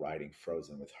get riding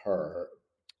Frozen with her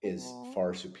is Oh,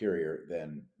 far superior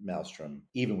than Maelstrom,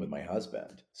 even with my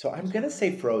husband. So I'm yeah. gonna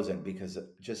say Frozen because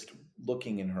just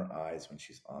looking in her eyes when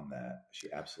she's on that,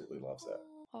 she absolutely loves it.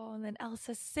 Oh, and then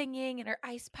Elsa singing and her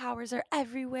ice powers are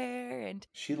everywhere. And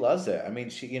She loves it. I mean,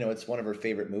 it's one of her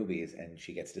favorite movies, and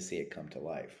she gets to see it come to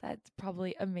life. that's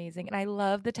probably amazing. And I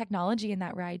love the technology in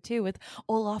that ride too, with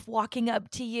Olaf walking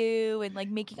up to you and like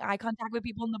making eye contact with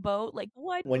people in the boat. Like,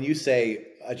 what? When you say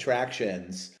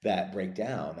attractions that break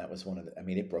down, that was one of the, I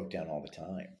mean, it broke down all the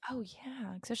time. Oh,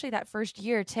 yeah. Especially that first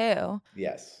year too.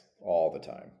 Yes, all the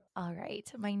time. All right.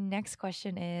 My next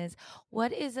question is,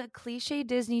 what is a cliche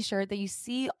Disney shirt that you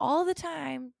see all the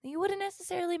time that you wouldn't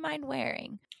necessarily mind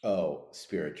wearing? Oh,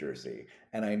 spirit jersey.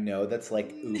 And I know that's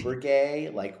like Mm. uber gay.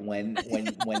 Like when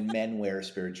men wear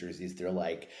spirit jerseys, they're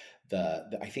like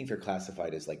I think they're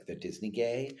classified as like the Disney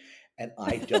gay. And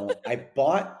I don't I've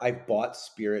bought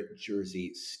spirit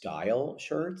jersey style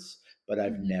shirts, but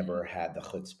I've Mhm. never had the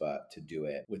chutzpah to do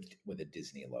it with a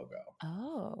Disney logo.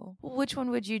 Oh, which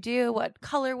one would you do? What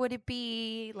color would it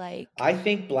be? Like, I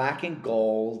think black and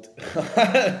gold.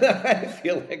 I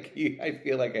feel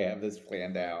like I have this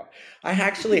planned out. I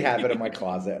actually have it in my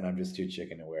closet, and I'm just too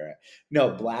chicken to wear it.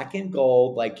 No, black and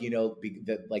gold, like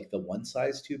like the one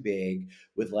size too big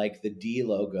with like the D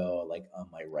logo, like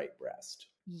on my right breast.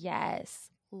 yes,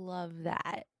 love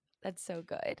that. That's so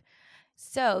good.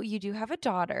 So, you do have a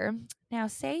daughter. Now,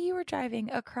 say you were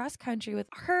driving across country with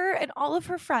her and all of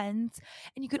her friends,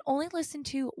 and you could only listen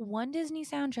to one Disney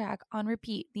soundtrack on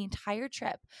repeat the entire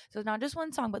trip. So, not just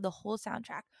one song, but the whole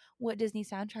soundtrack. What Disney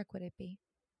soundtrack would it be?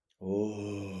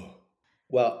 Oh,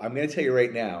 well, I'm gonna tell you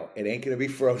right now, it ain't gonna be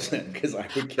Frozen because I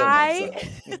would kill I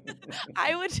myself.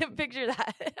 I would picture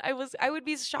that. I would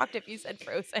be shocked if you said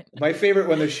Frozen. My favorite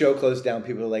when the show closed down,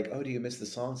 people are like, "Oh, do you miss the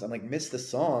songs?" I'm like, "Miss the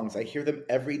songs? I hear them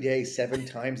every day, 7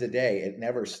 times a day. It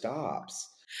never stops."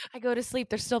 I go to sleep,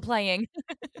 they're still playing.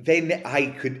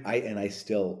 I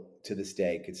still to this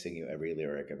day could sing you every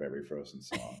lyric of every Frozen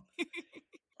song.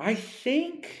 I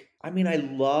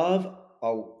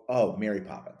love Mary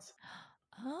Poppins.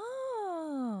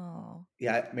 Oh.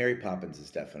 Yeah, Mary Poppins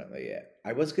is definitely it.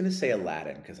 I was gonna say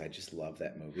Aladdin because I just love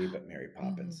that movie, but Mary Mhm.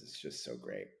 Poppins is just so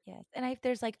great. Yes, and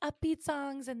there's, like, upbeat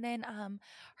songs, and then,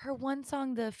 her one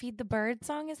song, the Feed the Bird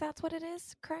song, is that's what it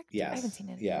is, correct? I haven't Yes, seen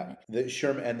it in a yeah.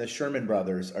 minute. The Sherman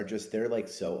brothers are just they're like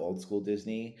so old school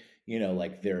Disney.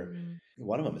 Like they're Mhm.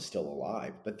 one of them is still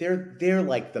alive, but they're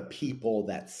like the people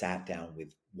that sat down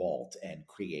with Walt and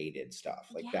created stuff.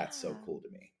 Like that's so Yeah. cool to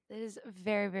me. It is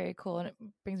very, very cool, and it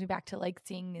brings me back to, like,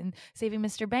 seeing and Saving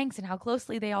Mr. Banks and how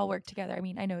closely they all work together. I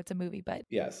mean, I know it's a movie, but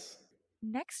Yes.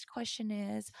 next question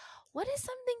is, what is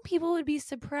something people would be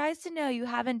surprised to know you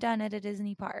haven't done at a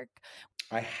Disney park?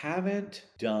 I haven't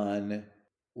done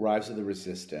Rise of the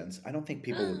Resistance. I don't think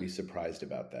people would be surprised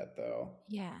about that though.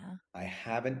 Yeah. I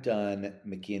haven't done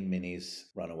Mickey and Minnie's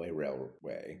Runaway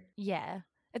Railway. Yeah.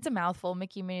 It's a mouthful,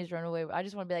 Mickey Minnie's Runaway. I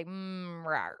just wanna be like,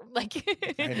 rawr," like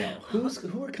I know.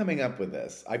 Who are coming up with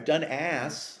this? I've done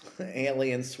Ass,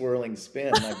 Alien Swirling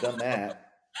Spin. I've done that.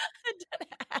 Dead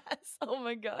ass. Oh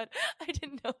my god. I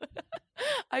didn't know.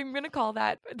 I'm gonna call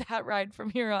that ride from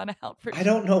here on out for I sure.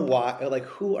 don't know why. Like,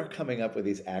 who are coming up with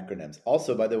these acronyms?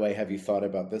 Also, by the way, have you thought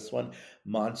about this one?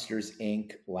 Monsters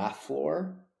Inc. Laugh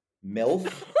Floor,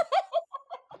 MILF.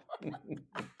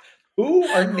 Who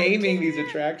are I naming these can't.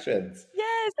 attractions?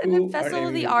 Yes, and then Who are Festival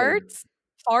of naming the these things?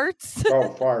 Arts. Farts.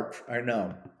 Oh, fart. I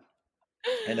know.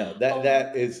 I know. That Oh.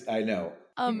 that is. I know.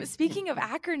 Speaking of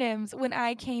acronyms, when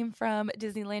I came from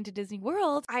Disneyland to Disney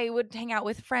World, I would hang out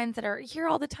with friends that are here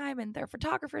all the time and they're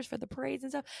photographers for the parades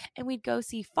and stuff. And we'd go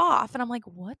see FOF. And I'm like,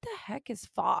 what the heck is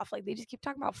FOF? Like, they just keep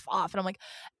talking about FOF. And I'm like,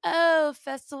 oh,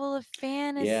 Festival of Yeah.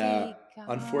 Fantasy. Got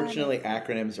Unfortunately, it.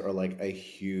 acronyms are like a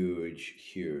huge,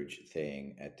 huge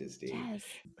thing at Disney. Yes.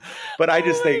 But I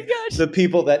just Oh think my gosh. the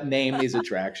people that name these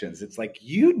attractions, it's like,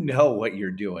 you know what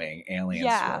you're doing, Alien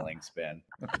Yeah. Swirling Spin.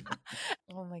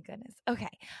 Oh my goodness. Okay.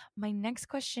 My next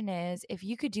question is, if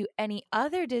you could do any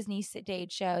other Disney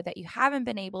stage show that you haven't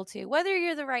been able to, whether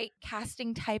you're the right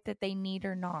casting type that they need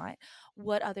or not,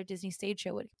 what other Disney stage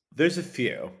show would? There's a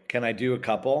few. Can I do a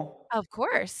couple? Of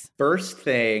course. First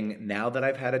thing, now that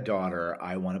I've had a daughter,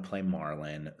 I want to play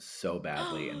Marlin so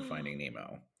badly in Finding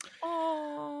Nemo.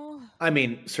 Oh. I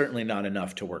mean, certainly not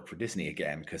enough to work for Disney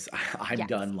again because I'm Yes.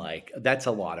 done. Like, that's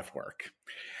a lot of work.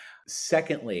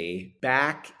 Secondly,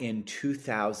 back in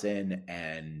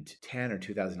 2010 or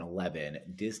 2011,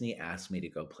 Disney asked me to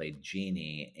go play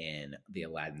Genie in the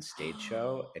Aladdin stage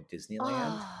show at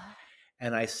Disneyland. Oh.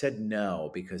 And I said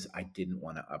no because I didn't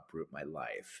want to uproot my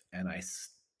life. And I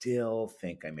still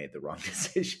think I made the wrong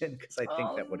decision because I think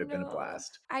Oh that would have been a no.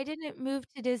 blast. I didn't move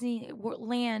to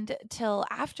Disneyland till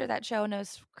after that show and I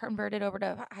was converted over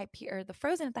to the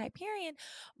Frozen at the Hyperion.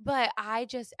 But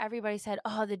everybody said,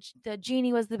 oh, the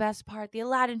Genie was the best part. The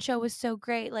Aladdin show was so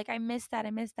great. Like, I missed that.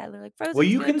 I missed that. They're like, Well,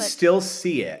 Frozen's you good, can but still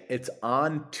see it. It's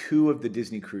on 2 of the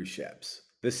Disney cruise ships,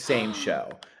 the same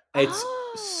show. It's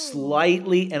oh.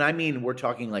 slightly, and I mean, we're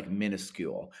talking like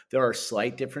minuscule. There are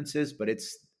slight differences, but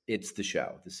it's the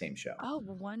show, the same show. Oh,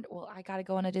 well, I gotta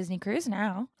go on a Disney cruise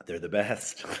now. They're the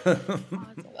best. Awesome.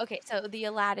 Okay, so the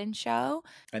Aladdin show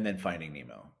And then Finding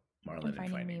Nemo, and Marlin and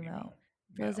Finding Finding Nemo. Nemo.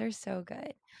 Those No. are so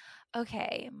good.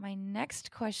 Okay, my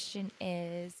next question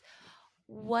is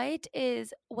what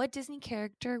Disney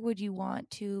character would you want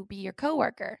to be your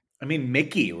coworker? I mean,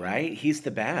 Mickey, right? He's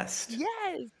the best.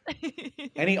 Yes.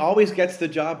 And he always gets the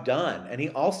job done. And he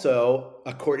also,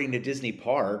 according to Disney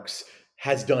Parks,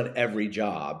 has done every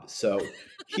job. So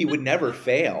he would never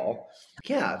fail.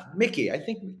 Yeah, Mickey. I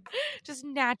think Just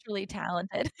naturally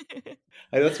talented.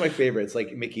 that's my favorite. It's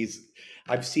like Mickey's.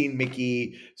 I've seen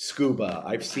Mickey scuba.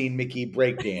 I've seen Mickey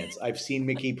breakdance. I've seen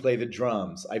Mickey play the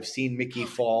drums. I've seen Mickey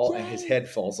fall and his Yes. head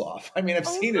falls off. I mean, I've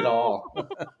Oh seen it all. no.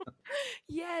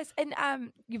 Yes, and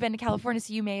you've been to California,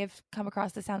 so you may have come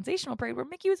across the Soundsational Parade where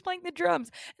Mickey was playing the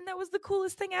drums, and that was the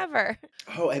coolest thing ever.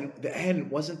 Oh, and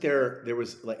wasn't there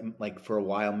was like for a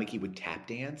while Mickey would tap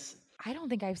dance? I don't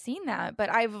think I've seen that, but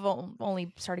I've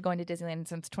only started going to Disneyland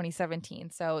since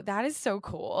 2017, so that is so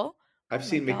cool. I've Oh my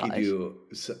seen Mickey gosh. do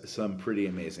some pretty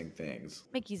amazing things.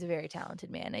 Mickey's a very talented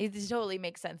man. It totally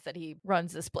makes sense that he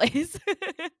runs this place.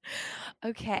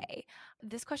 Okay.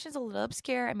 This question is a little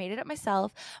obscure. I made it up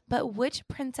myself, but which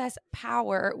princess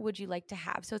power would you like to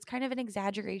have? So it's kind of an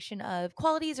exaggeration of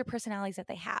qualities or personalities that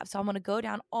they have. So I'm going to go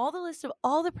down all the list of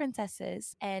all the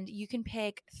princesses and you can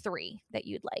pick 3 that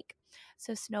you'd like.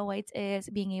 So Snow White's is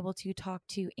being able to talk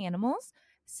to animals.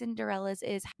 Cinderella's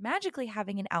is magically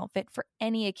having an outfit for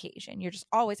any occasion. You just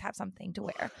always have something to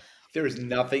wear. There's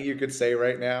nothing you could say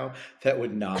right now that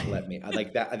would not let me. I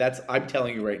like that. That's I'm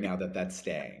telling you right now that that's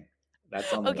staying.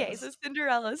 That's on the Okay, so list.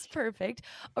 Cinderella's perfect.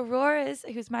 Aurora's,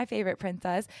 who's my favorite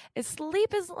princess, is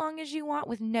sleep as long as you want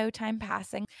with no time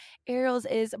passing. Ariel's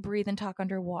is breathe and talk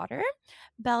underwater.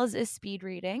 Belle's is speed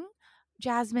reading.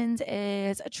 Jasmine's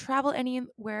is travel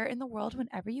anywhere in the world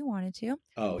whenever you wanted to.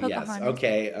 Oh yes. Pocahontas.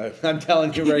 Okay. I'm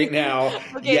telling you right now.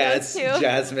 Okay, those Yes, two.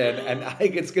 Jasmine, and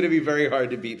it's going to be very hard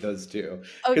to beat those two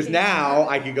because Okay, now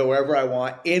I can go wherever I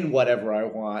want in whatever I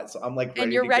want. So I'm like and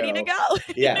ready you're to ready to go. go.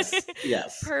 Yes.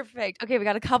 Yes. Perfect. Okay, we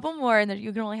got a couple more, and then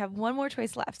you can only have one more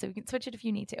choice left, so we can switch it if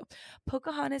you need to.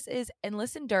 Pocahontas is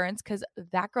endless endurance because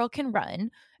that girl can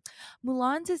run.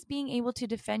 Mulan's is being able to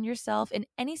defend yourself in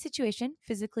any situation,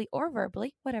 physically or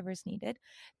verbally, whatever is needed.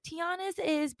 Tiana's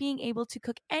is being able to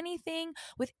cook anything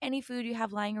with any food you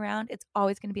have lying around. It's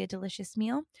always going to be a delicious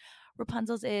meal.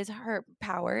 Rapunzel's is her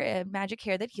power, magic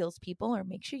hair that heals people or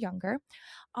makes you younger.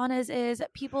 Anna's is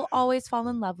people always fall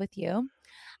in love with you.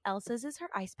 Elsa's is her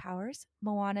ice powers.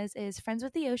 Moana's is friends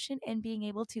with the ocean and being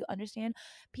able to understand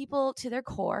people to their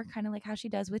core, kind of like how she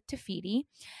does with Tafiti.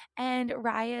 And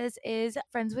Raya's is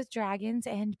friends with dragons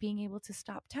and being able to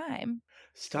stop time.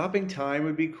 Stopping time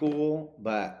would be cool,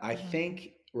 but I Mhm.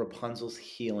 think Rapunzel's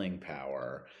healing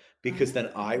power, because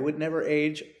then I Oh, would never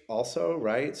age also,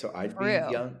 right? So I'd be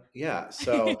true. young. Yeah.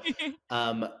 So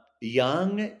um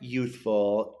young,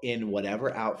 youthful in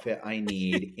whatever outfit I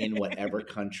need in whatever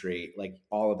country, like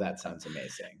all of that sounds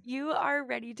amazing. You are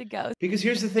ready to go. Because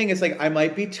here's the thing, it's like I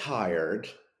might be tired,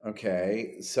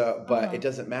 okay? So but it Uh-huh.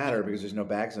 doesn't matter because there's no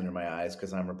bags under my eyes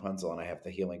because I'm Rapunzel and I have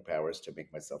the healing powers to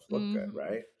make myself look good, Mhm.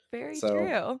 right? Very So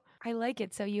true. I like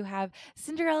it. So you have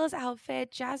Cinderella's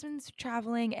outfit, Jasmine's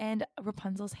traveling, and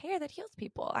Rapunzel's hair that heals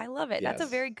people. I love it. That's a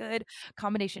yes. very good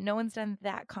combination. No one's done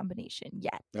that combination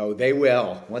yet. Oh, they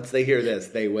will. Once they hear this,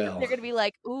 they will. They're gonna be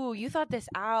like, "Ooh, you thought this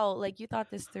out. Like you thought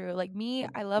this through." Like me,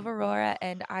 I love Aurora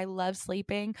and I love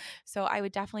sleeping, so I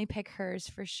would definitely pick hers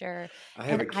for sure. I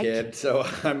have And a I can kid, so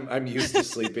I'm used to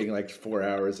sleeping like 4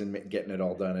 hours and getting it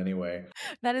all done anyway.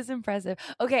 that is impressive.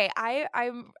 Okay, I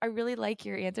really like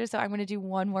your answer, so I'm gonna do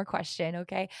one more question.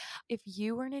 Okay, if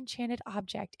you were an enchanted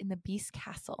object in the Beast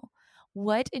Castle,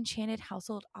 what enchanted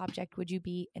household object would you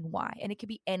be and why? And it could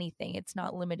be anything. It's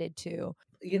not limited to.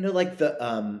 Like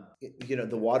the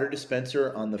water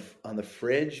dispenser on the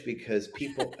fridge, because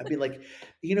people, I mean, like,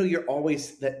 you're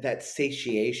always that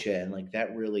satiation, like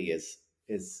that really is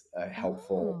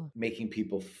helpful. Oh. Making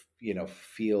people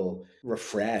feel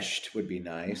refreshed would be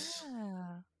nice.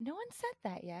 Yeah. No one said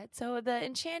that yet. So the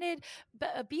enchanted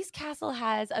Beast Castle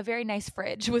has a very nice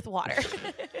fridge with water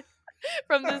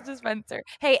from this dispenser.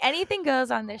 Hey, anything goes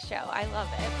on this show. I love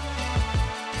it.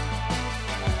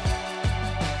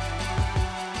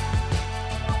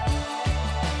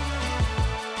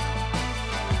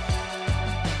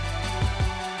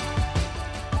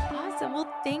 Awesome.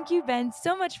 Well, thank you, Ben,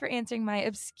 so much for answering my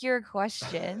obscure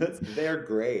questions. They're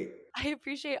great. I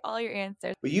appreciate all your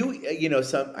answers.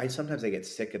 But sometimes I get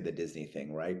sick of the Disney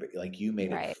thing, right? But like you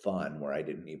made it Right. fun where I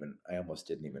almost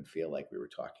didn't even feel like we were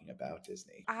talking about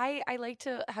Disney. I like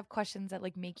to have questions that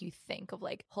like make you think of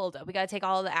like, hold up, we got to take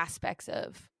all the aspects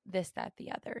of this, that,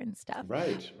 the other, and stuff.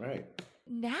 Right, right.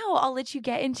 Now I'll let you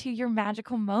get into your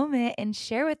magical moment and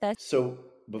share with us. So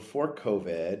before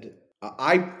COVID,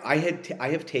 I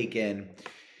have taken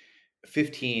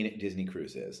 15 Disney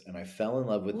cruises, and I fell in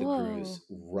love with the Whoa. cruise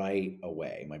right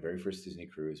away. My very first Disney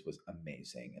cruise was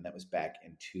amazing, and that was back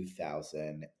in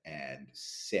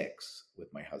 2006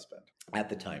 with my husband, at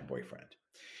the time boyfriend.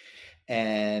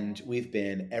 And we've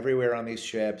been everywhere on these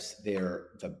ships. They're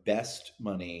the best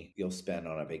money you'll spend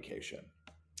on a vacation.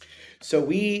 So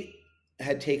we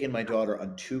had taken my daughter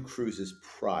on 2 cruises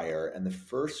prior, and the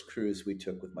first cruise we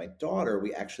took with my daughter,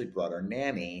 we actually brought our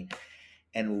nanny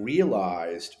and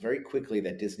realized very quickly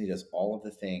that Disney does all of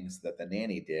the things that the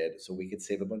nanny did, so we could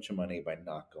save a bunch of money by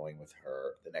not going with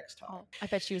her the next time. Oh, I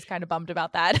bet she was kind of bummed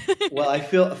about that. Well, I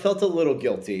felt a little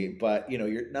guilty, but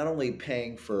you're not only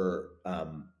paying for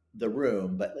the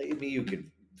room, but maybe you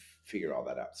could figure all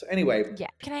that out. So anyway, Yeah.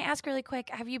 Can I ask really quick?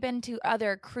 Have you been to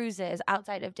other cruises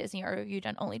outside of Disney, or have you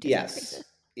done only Disney cruises?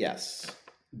 yes.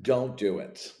 Don't do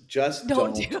it. Just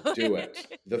Don't don't do do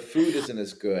it. The food isn't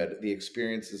as good. The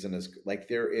experience isn't as good. Like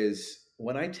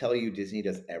when I tell you Disney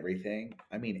does everything,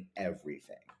 I mean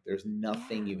everything. There's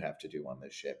nothing Yeah. you have to do on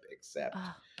this ship except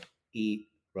Oh. eat,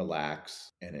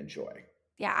 relax, and enjoy.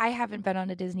 Yeah, I haven't been on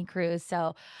a Disney cruise,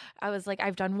 so I was like,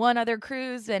 I've done one other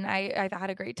cruise and I've had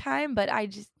a great time, but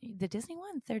the Disney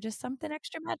ones, they're just something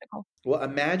extra magical. Well,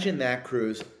 imagine that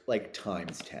cruise like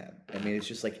times 10. I mean, it's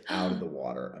just like out of the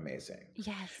water amazing.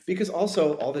 Yes. Because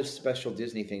also all the special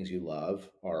Disney things you love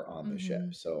are on the Mhm.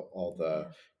 ship. So all the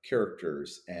Yeah.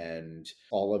 characters and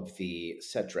all of the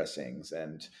set dressings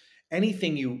and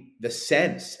anything you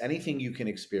can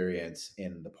experience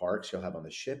in the parks, you'll have on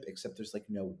the ship, except there's like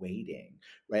no waiting,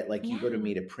 right? Like you go to Yeah.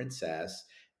 meet a princess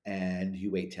and you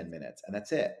wait 10 minutes and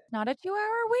that's it. Not a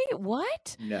 2-hour wait?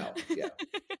 What? No, yeah.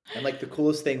 And like the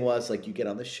coolest thing was like you get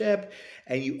on the ship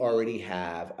and you already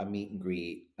have a meet and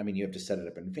greet. I mean, you have to set it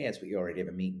up in advance, but you already have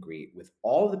a meet and greet with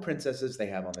all the princesses they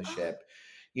have on the ship,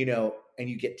 and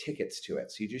you get tickets to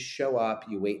it. So you just show up,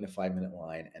 you wait in a 5-minute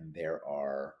line, and there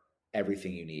are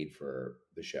everything you need for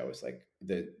the show. Is like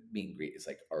the meet and greet is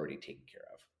like already taken care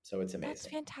of. So it's That's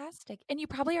amazing. fantastic. And you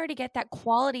probably already get that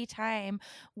quality time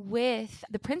with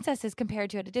the princesses compared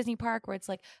to at a Disney park where it's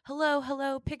like,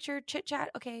 hello, picture, chit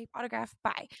chat, okay, autograph,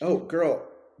 bye. Oh, girl,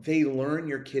 they learn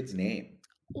your kid's name.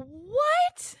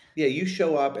 What? Yeah, you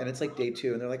show up and it's like day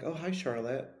 2 and they're like, "Oh, hi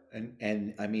Charlotte."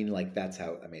 And I mean like that's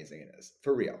how amazing it is.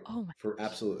 For real. Oh my For gosh.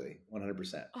 absolutely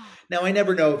 100%. Oh, Now, I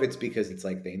never know if it's because it's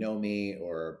like they know me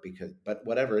or but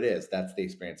whatever it is, that's the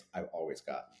experience I've always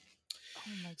gotten. oh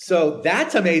my So goodness.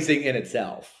 that's amazing in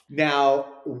itself.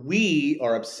 Now, we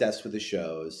are obsessed with the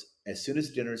shows. As soon as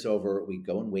dinner's over, we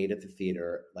go and wait at the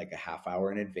theater like a half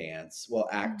hour in advance. Well,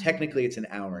 technically it's an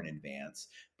hour in advance,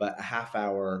 but a half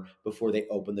hour before they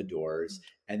open the doors.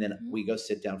 And then Mhm. we go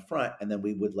sit down front, and then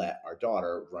we would let our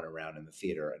daughter run around in the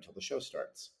theater until the show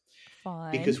starts.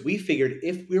 Fun. Because we figured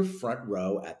if we're front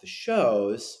row at the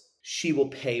shows, she will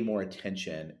pay more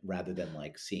attention rather than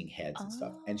like seeing heads and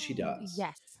stuff. And she does.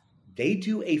 Yes. They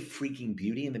do a freaking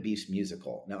Beauty and the Beast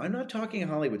musical. Now, I'm not talking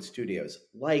Hollywood Studios.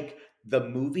 Like the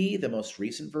movie, the most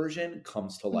recent version,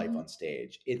 comes to life on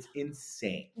stage. It's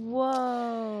insane.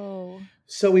 Whoa.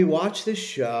 So we watch this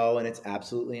show and it's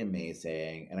absolutely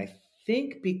amazing. And I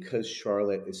think because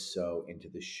Charlotte is so into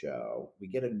the show, we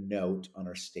get a note on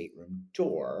our stateroom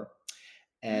door.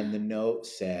 And the note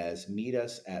says, "Meet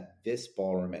us at this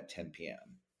ballroom at 10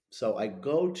 p.m." So I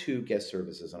go to guest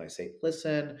services and I say,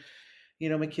 "Listen,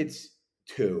 my kid's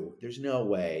 2. There's no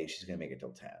way she's going to make it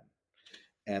till 10."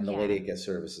 And the lady at guest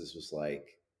services was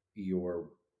like, you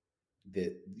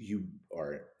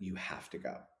have to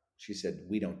go. She said,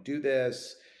 "We don't do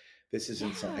this. This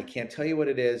isn't something, I can't tell you what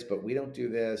it is, but we don't do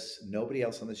this. Nobody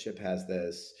else on the ship has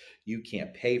this. You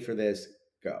can't pay for this.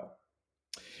 Go."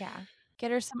 Yeah. Get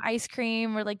her some ice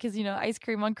cream or because ice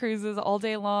cream on cruises all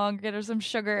day long. Get her some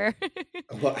sugar.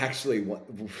 Well, actually,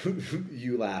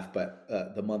 you laugh, but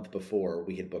the month before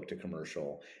we had booked a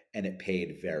commercial and it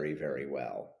paid very, very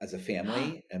well as a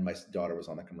family. And my daughter was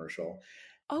on the commercial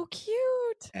Oh,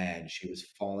 cute. and she was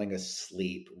falling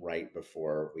asleep right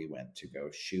before we went to go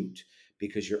shoot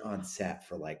because you're on set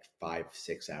for like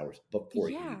 5-6 hours before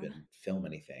you even film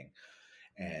anything.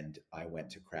 And I went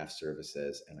to craft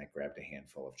services and I grabbed a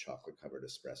handful of chocolate covered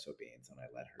espresso beans and I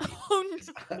let her eat. Oh,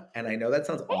 no. And I know that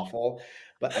sounds awful,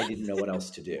 but I didn't know what else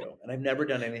to do. And I've never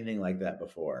done anything like that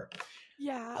before.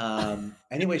 Yeah.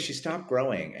 Anyway, she stopped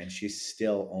growing and she's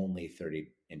still only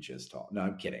 30 inches tall. No,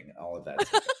 I'm kidding. All of that.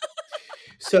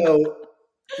 So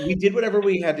we did whatever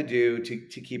we had to do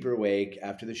to keep her awake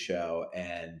after the show.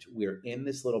 And we're in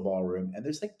this little ballroom and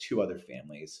there's like 2 other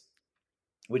families,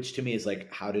 which to me is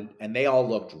like, and they all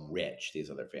looked rich, these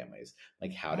other families.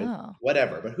 Like,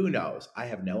 whatever, but who knows? I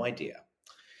have no idea.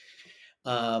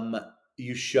 Um,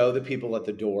 you show the people at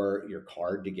the door your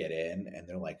card to get in, and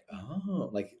they're like, "Oh,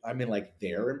 like I mean, like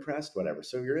they're impressed, whatever."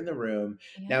 So you're in the room.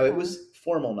 Now it Yeah. was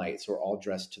formal night, so we're all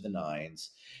dressed to the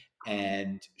nines, Oh.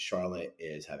 and Charlotte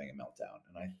is having a meltdown,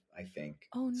 and I think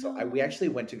Oh so. We no. actually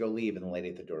went to go leave, and the lady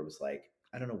at the door was like,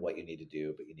 "I don't know what you need to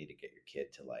do, but you need to get your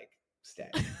kid to like stay.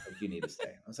 Like you need to stay."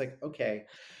 I was like, "Okay."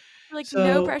 Like,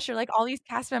 no So pressure. Like, all these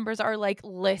cast members are like,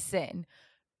 "Listen,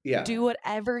 yeah, do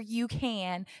whatever you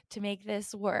can to make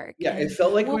this work." yeah, it And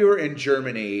felt like well, we were in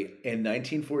Germany in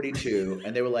 1942,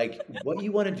 and they were like, "What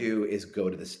you want to do is go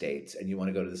to the States, and you want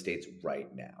to go to the States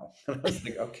right now." And I was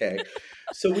like, "Okay."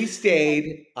 So we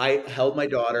stayed. I held my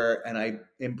daughter, and I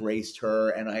embraced her,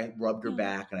 and I rubbed her yeah.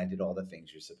 back, and I did all the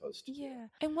things you're supposed to do. Yeah.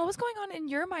 And what was going on in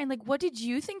your mind? Like, what did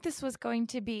you think this was going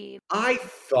to be? I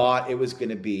thought it was going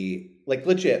to be like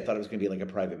legit. Thought it was going to be like a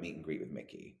private meet and greet with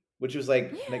Mickey, which was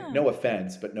like Yeah. no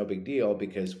offense, but no big deal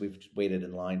because we've waited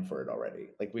in line for it already.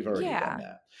 Like we've already done Yeah.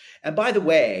 that. And by the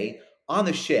way, on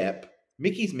the ship,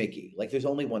 Mickey's Mickey. Like there's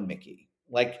only one Mickey.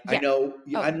 Like I Yeah. know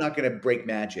Oh, I'm not going to break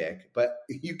magic, but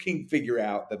you can figure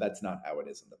out that that's not how it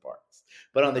is in the parks.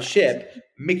 But on the correct. ship,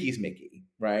 Mickey's Mickey,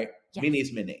 right? Yes.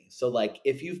 Minnie's Minnie. So like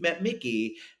if you've met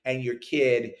Mickey and your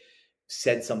kid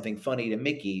said something funny to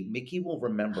Mickey, Mickey will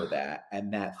remember that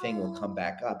and that thing will come Oh,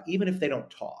 back up, even if they don't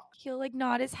talk. he'll like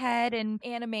nod his head and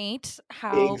animate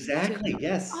how to. Exactly.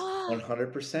 Yes. Oh,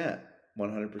 100%. oh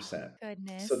 100%. So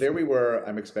goodness. there we were.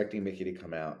 I'm expecting Mickey to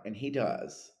come out, and he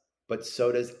does. But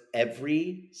so does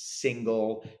every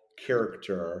single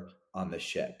character on the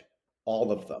ship.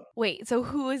 All of them. Wait, so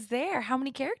who is there? How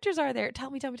many characters are there? Tell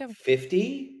me, tell me, tell me.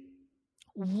 50?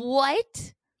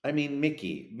 What? I mean,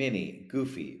 Mickey, Minnie,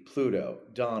 Goofy, Pluto,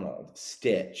 Donald,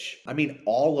 Stitch. I mean,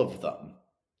 all of them.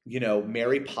 You know,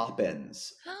 Mary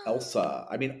Poppins, Elsa.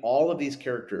 I mean, all of these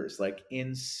characters, like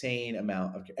insane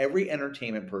amount of every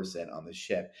entertainment person on the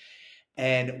ship.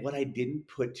 And what I didn't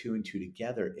put two and two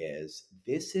together is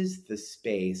this is the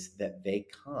space that they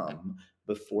come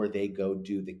before they go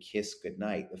do the kiss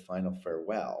goodnight, the final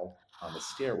farewell on the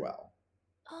stairwell.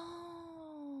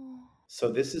 Oh.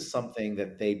 So this is something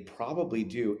that they probably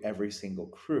do every single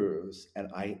cruise, and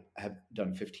I have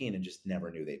done 15 and just never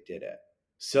knew they did it.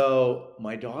 So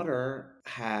my daughter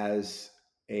has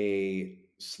a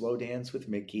slow dance with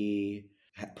Mickey,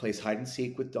 plays hide and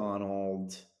seek with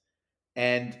Donald,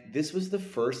 and this was the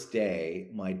first day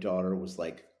my daughter was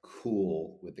like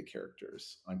cool with the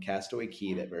characters. On Castaway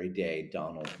Key that very day,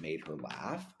 Donald made her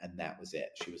laugh, and that was it.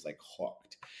 She was like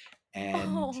hooked. And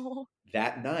Oh.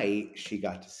 that night, she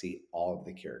got to see all of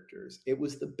the characters. It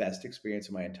was the best experience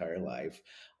of my entire life.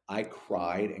 I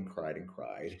cried and cried and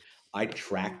cried. I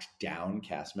tracked down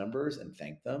cast members and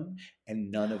thanked them,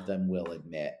 and none of them will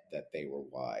admit that they were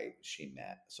why she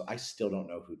met. So I still don't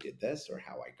know who did this or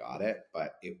how I got it,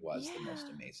 but it was the most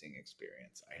Yeah. amazing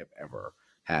experience I have ever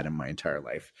had in my entire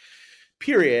life.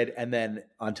 Period. And then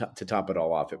to top it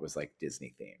all off, it was like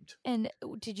Disney themed. And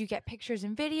did you get pictures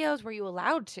and videos? Were you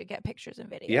allowed to get pictures and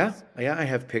videos? Yeah, I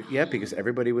have because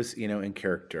everybody was, in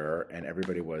character and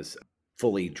everybody was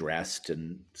fully dressed,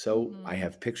 and so I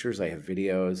have pictures, I have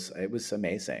videos. It was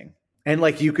amazing. And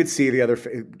like you could see the other,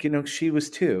 she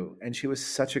was too, and she was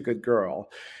such a good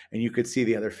girl, and you could see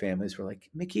the other families were like,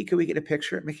 "Mickey, could we get a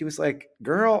picture?" Mickey was like,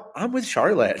 "Girl, I'm with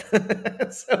Charlotte."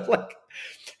 So like,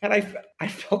 and I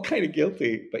felt kind of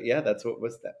guilty, but yeah, that's what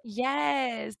was that.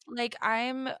 Yes. Like,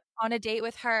 I'm on a date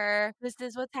with her. This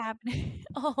is what's happening.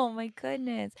 Oh my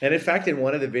goodness. And in fact, in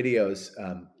one of the videos,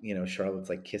 Charlotte's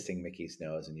like kissing Mickey's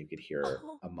nose, and you could hear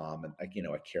Oh. a mom and like,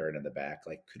 a Karen in the back,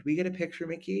 like, "Could we get a picture,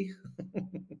 Mickey?"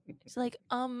 It's like,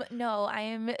 no, I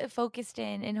am focused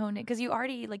in and honed in because you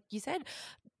already, like you said,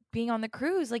 being on the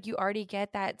cruise, like you already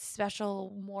get that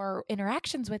special more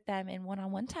interactions with them in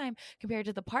one-on-one time compared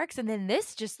to the parks. And then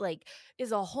this just like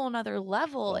is a whole nother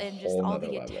level A and just whole all nother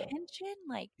the level. attention.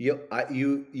 Like,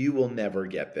 You will never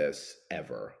get this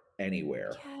ever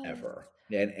anywhere yes. ever,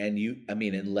 and I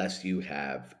mean, unless you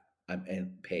have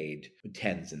and paid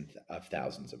tens of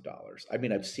thousands of dollars. I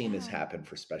mean, I've seen this Yeah. happen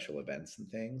for special events and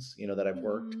things, that I've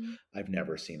worked. Mhm. I've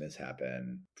never seen this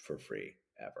happen for free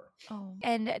ever. Oh.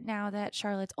 And now that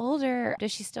Charlotte's older,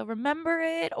 does she still remember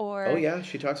it Oh or? yeah,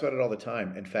 she talks about it all the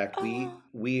time. In fact, Oh,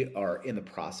 we are in the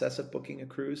process of booking a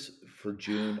cruise for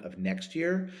June of next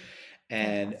year,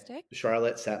 and fantastic.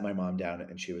 Charlotte sat my mom down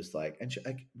and she was like,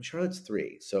 Charlotte's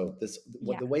 3, so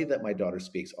Yeah. the way that my daughter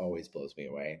speaks always blows me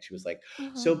away. And she was like,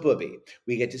 Uh-huh. "So, Booby,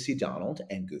 we get to see Donald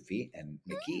and Goofy and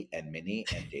Mickey and Minnie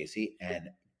and Daisy, and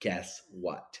guess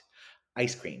what?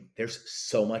 ice cream. There's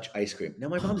so much ice cream. Now,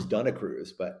 my mom's done a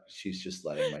cruise, but she's just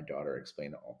letting my daughter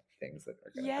explain all the things that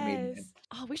are going to, I mean, Yes.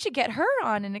 Oh, we should get her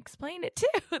on and explain it too.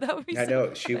 That would be I so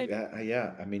know she, fun.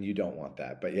 yeah, I mean, you don't want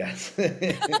that, but yes.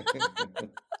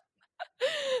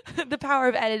 The power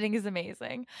of editing is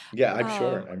amazing. Yeah, Um,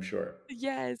 I'm sure.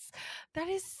 yes, that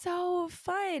is so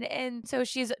fun. And so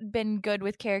she's been good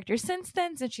with characters since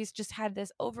then, since she's just had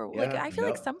this like Yeah, I feel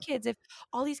like no, some kids, if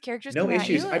all these characters no come at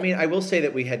issues. you, I mean, I will say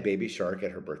that we had Baby Shark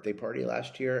at her birthday party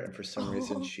last year, and for some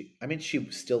reason, oh, I mean, she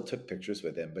still took pictures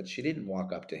with him, but she didn't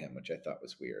walk up to him, which I thought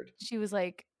was weird. she was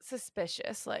like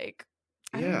suspicious, like,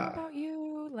 I don't know Yeah, about you,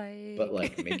 but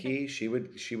like like Mickey, she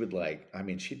would like, I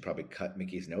mean, she'd probably cut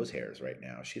Mickey's nose hairs right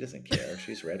now. She doesn't care.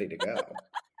 She's ready to go.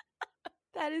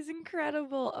 that is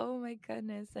incredible. Oh my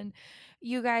goodness. And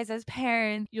you guys as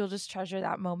parents, you'll just treasure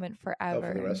that moment Oh, forever.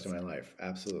 for the And rest of my life,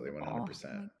 absolutely, oh,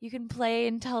 100%. you can play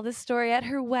and tell the story at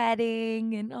her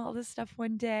wedding and all this stuff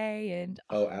one day. And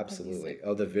oh, Oh, that'd be so absolutely.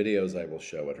 Oh, the videos I will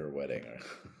show at her wedding.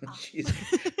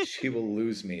 She will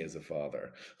lose me as a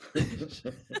father.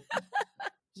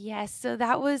 yes, so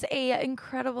that was a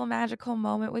incredible magical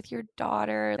moment with your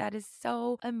daughter. That is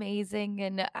so amazing.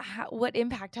 And what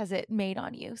impact has it made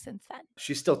on you since then?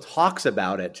 She still talks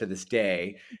about it to this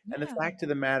day. And the Yeah. fact of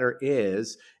the matter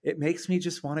is, it makes me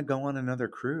just want to go on another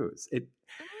cruise. Mm.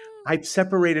 I've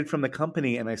separated from the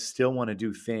company and I still want to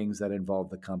do things that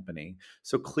involve the company.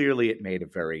 So clearly it made a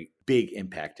very big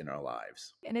impact in our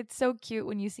lives. And it's so cute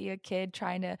when you see a kid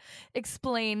trying to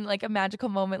explain like a magical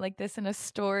moment like this in a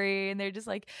story, and they're just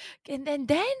like, and then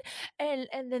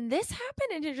this happened,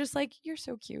 and you're just like, you're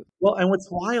so cute. Well, and what's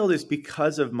wild is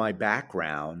because of my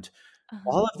background, Uh-huh.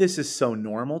 all of this is so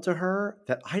normal to her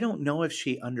that I don't know if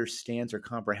she understands or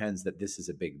comprehends that this is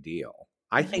a big deal.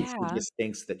 I think she Yeah. just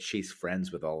thinks that she's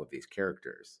friends with all of these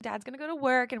characters. Dad's gonna go to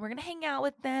work and we're gonna hang out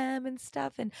with them and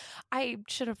stuff. And I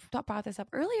should have brought this up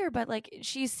earlier, but like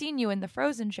she's seen you in the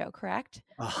Frozen show, correct?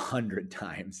 100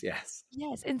 times, yes.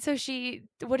 Yes. And so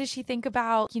what does she think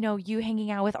about, you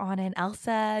hanging out with Anna and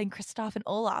Elsa and Kristoff and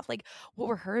Olaf? Like, what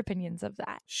were her opinions of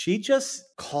that? She just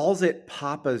calls it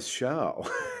Papa's show.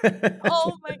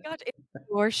 Oh my gosh, it's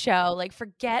your show. Like,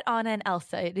 forget Anna and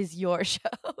Elsa. It is your show.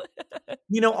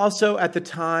 Also at the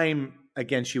time,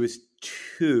 again, she was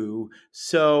 2.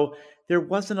 So there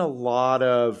wasn't a lot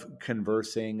of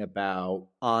conversing about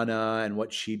Anna and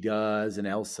what she does and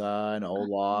Elsa and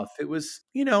Olaf. It was,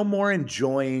 more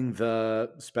enjoying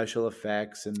the special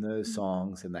effects and the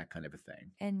songs and that kind of a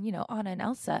thing. And, Anna and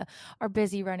Elsa are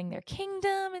busy running their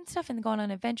kingdom and stuff and going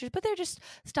on adventures, but they're just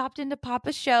stopped into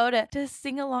Papa's show to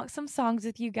sing along some songs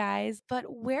with you guys. But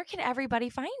where can everybody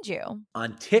find you?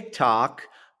 On TikTok,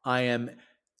 I am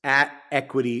at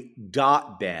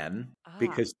equity.ben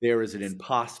because there is an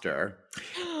imposter.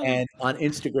 And on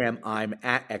Instagram, I'm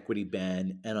at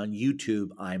equityben. And on YouTube,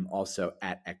 I'm also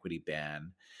at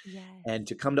equityben. Yes. And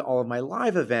to come to all of my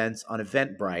live events on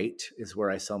Eventbrite is where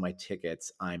I sell my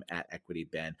tickets. I'm at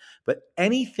equityben. But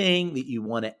anything that you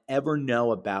want to ever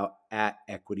know about at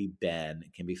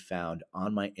equityben can be found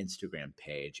on my Instagram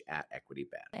page at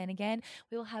equityben. And again,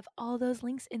 we will have all those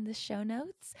links in the show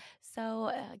notes.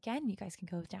 So again, you guys can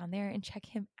go down there and check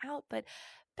him out. But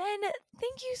Ben,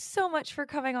 thank you so much for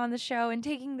coming on the show and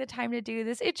taking the time to do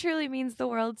this. It truly means the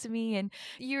world to me. And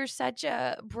you're such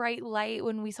a bright light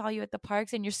when we saw you at the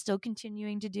parks, and you're still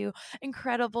continuing to do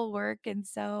incredible work. And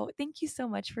so thank you so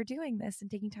much for doing this and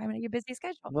taking time out of your busy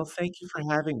schedule. Well, thank you for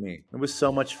having me. It was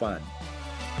so much fun.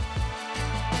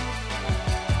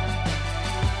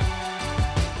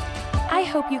 I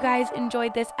hope you guys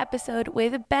enjoyed this episode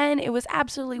with Ben. It was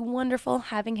absolutely wonderful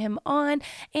having him on.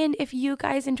 And if you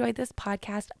guys enjoyed this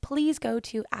podcast, please go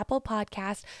to Apple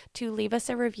Podcasts to leave us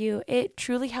a review. It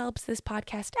truly helps this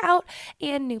podcast out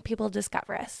and new people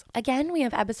discover us. Again, we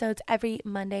have episodes every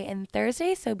Monday and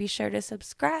Thursday, so be sure to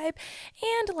subscribe.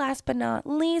 And last but not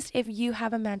least, if you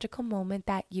have a magical moment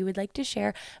that you would like to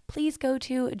share, please go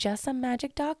to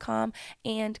justsomemagic.com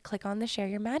and click on the Share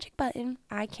Your Magic button.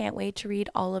 I can't wait to read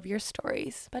all of your stories.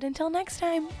 But until next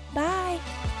time,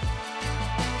 bye!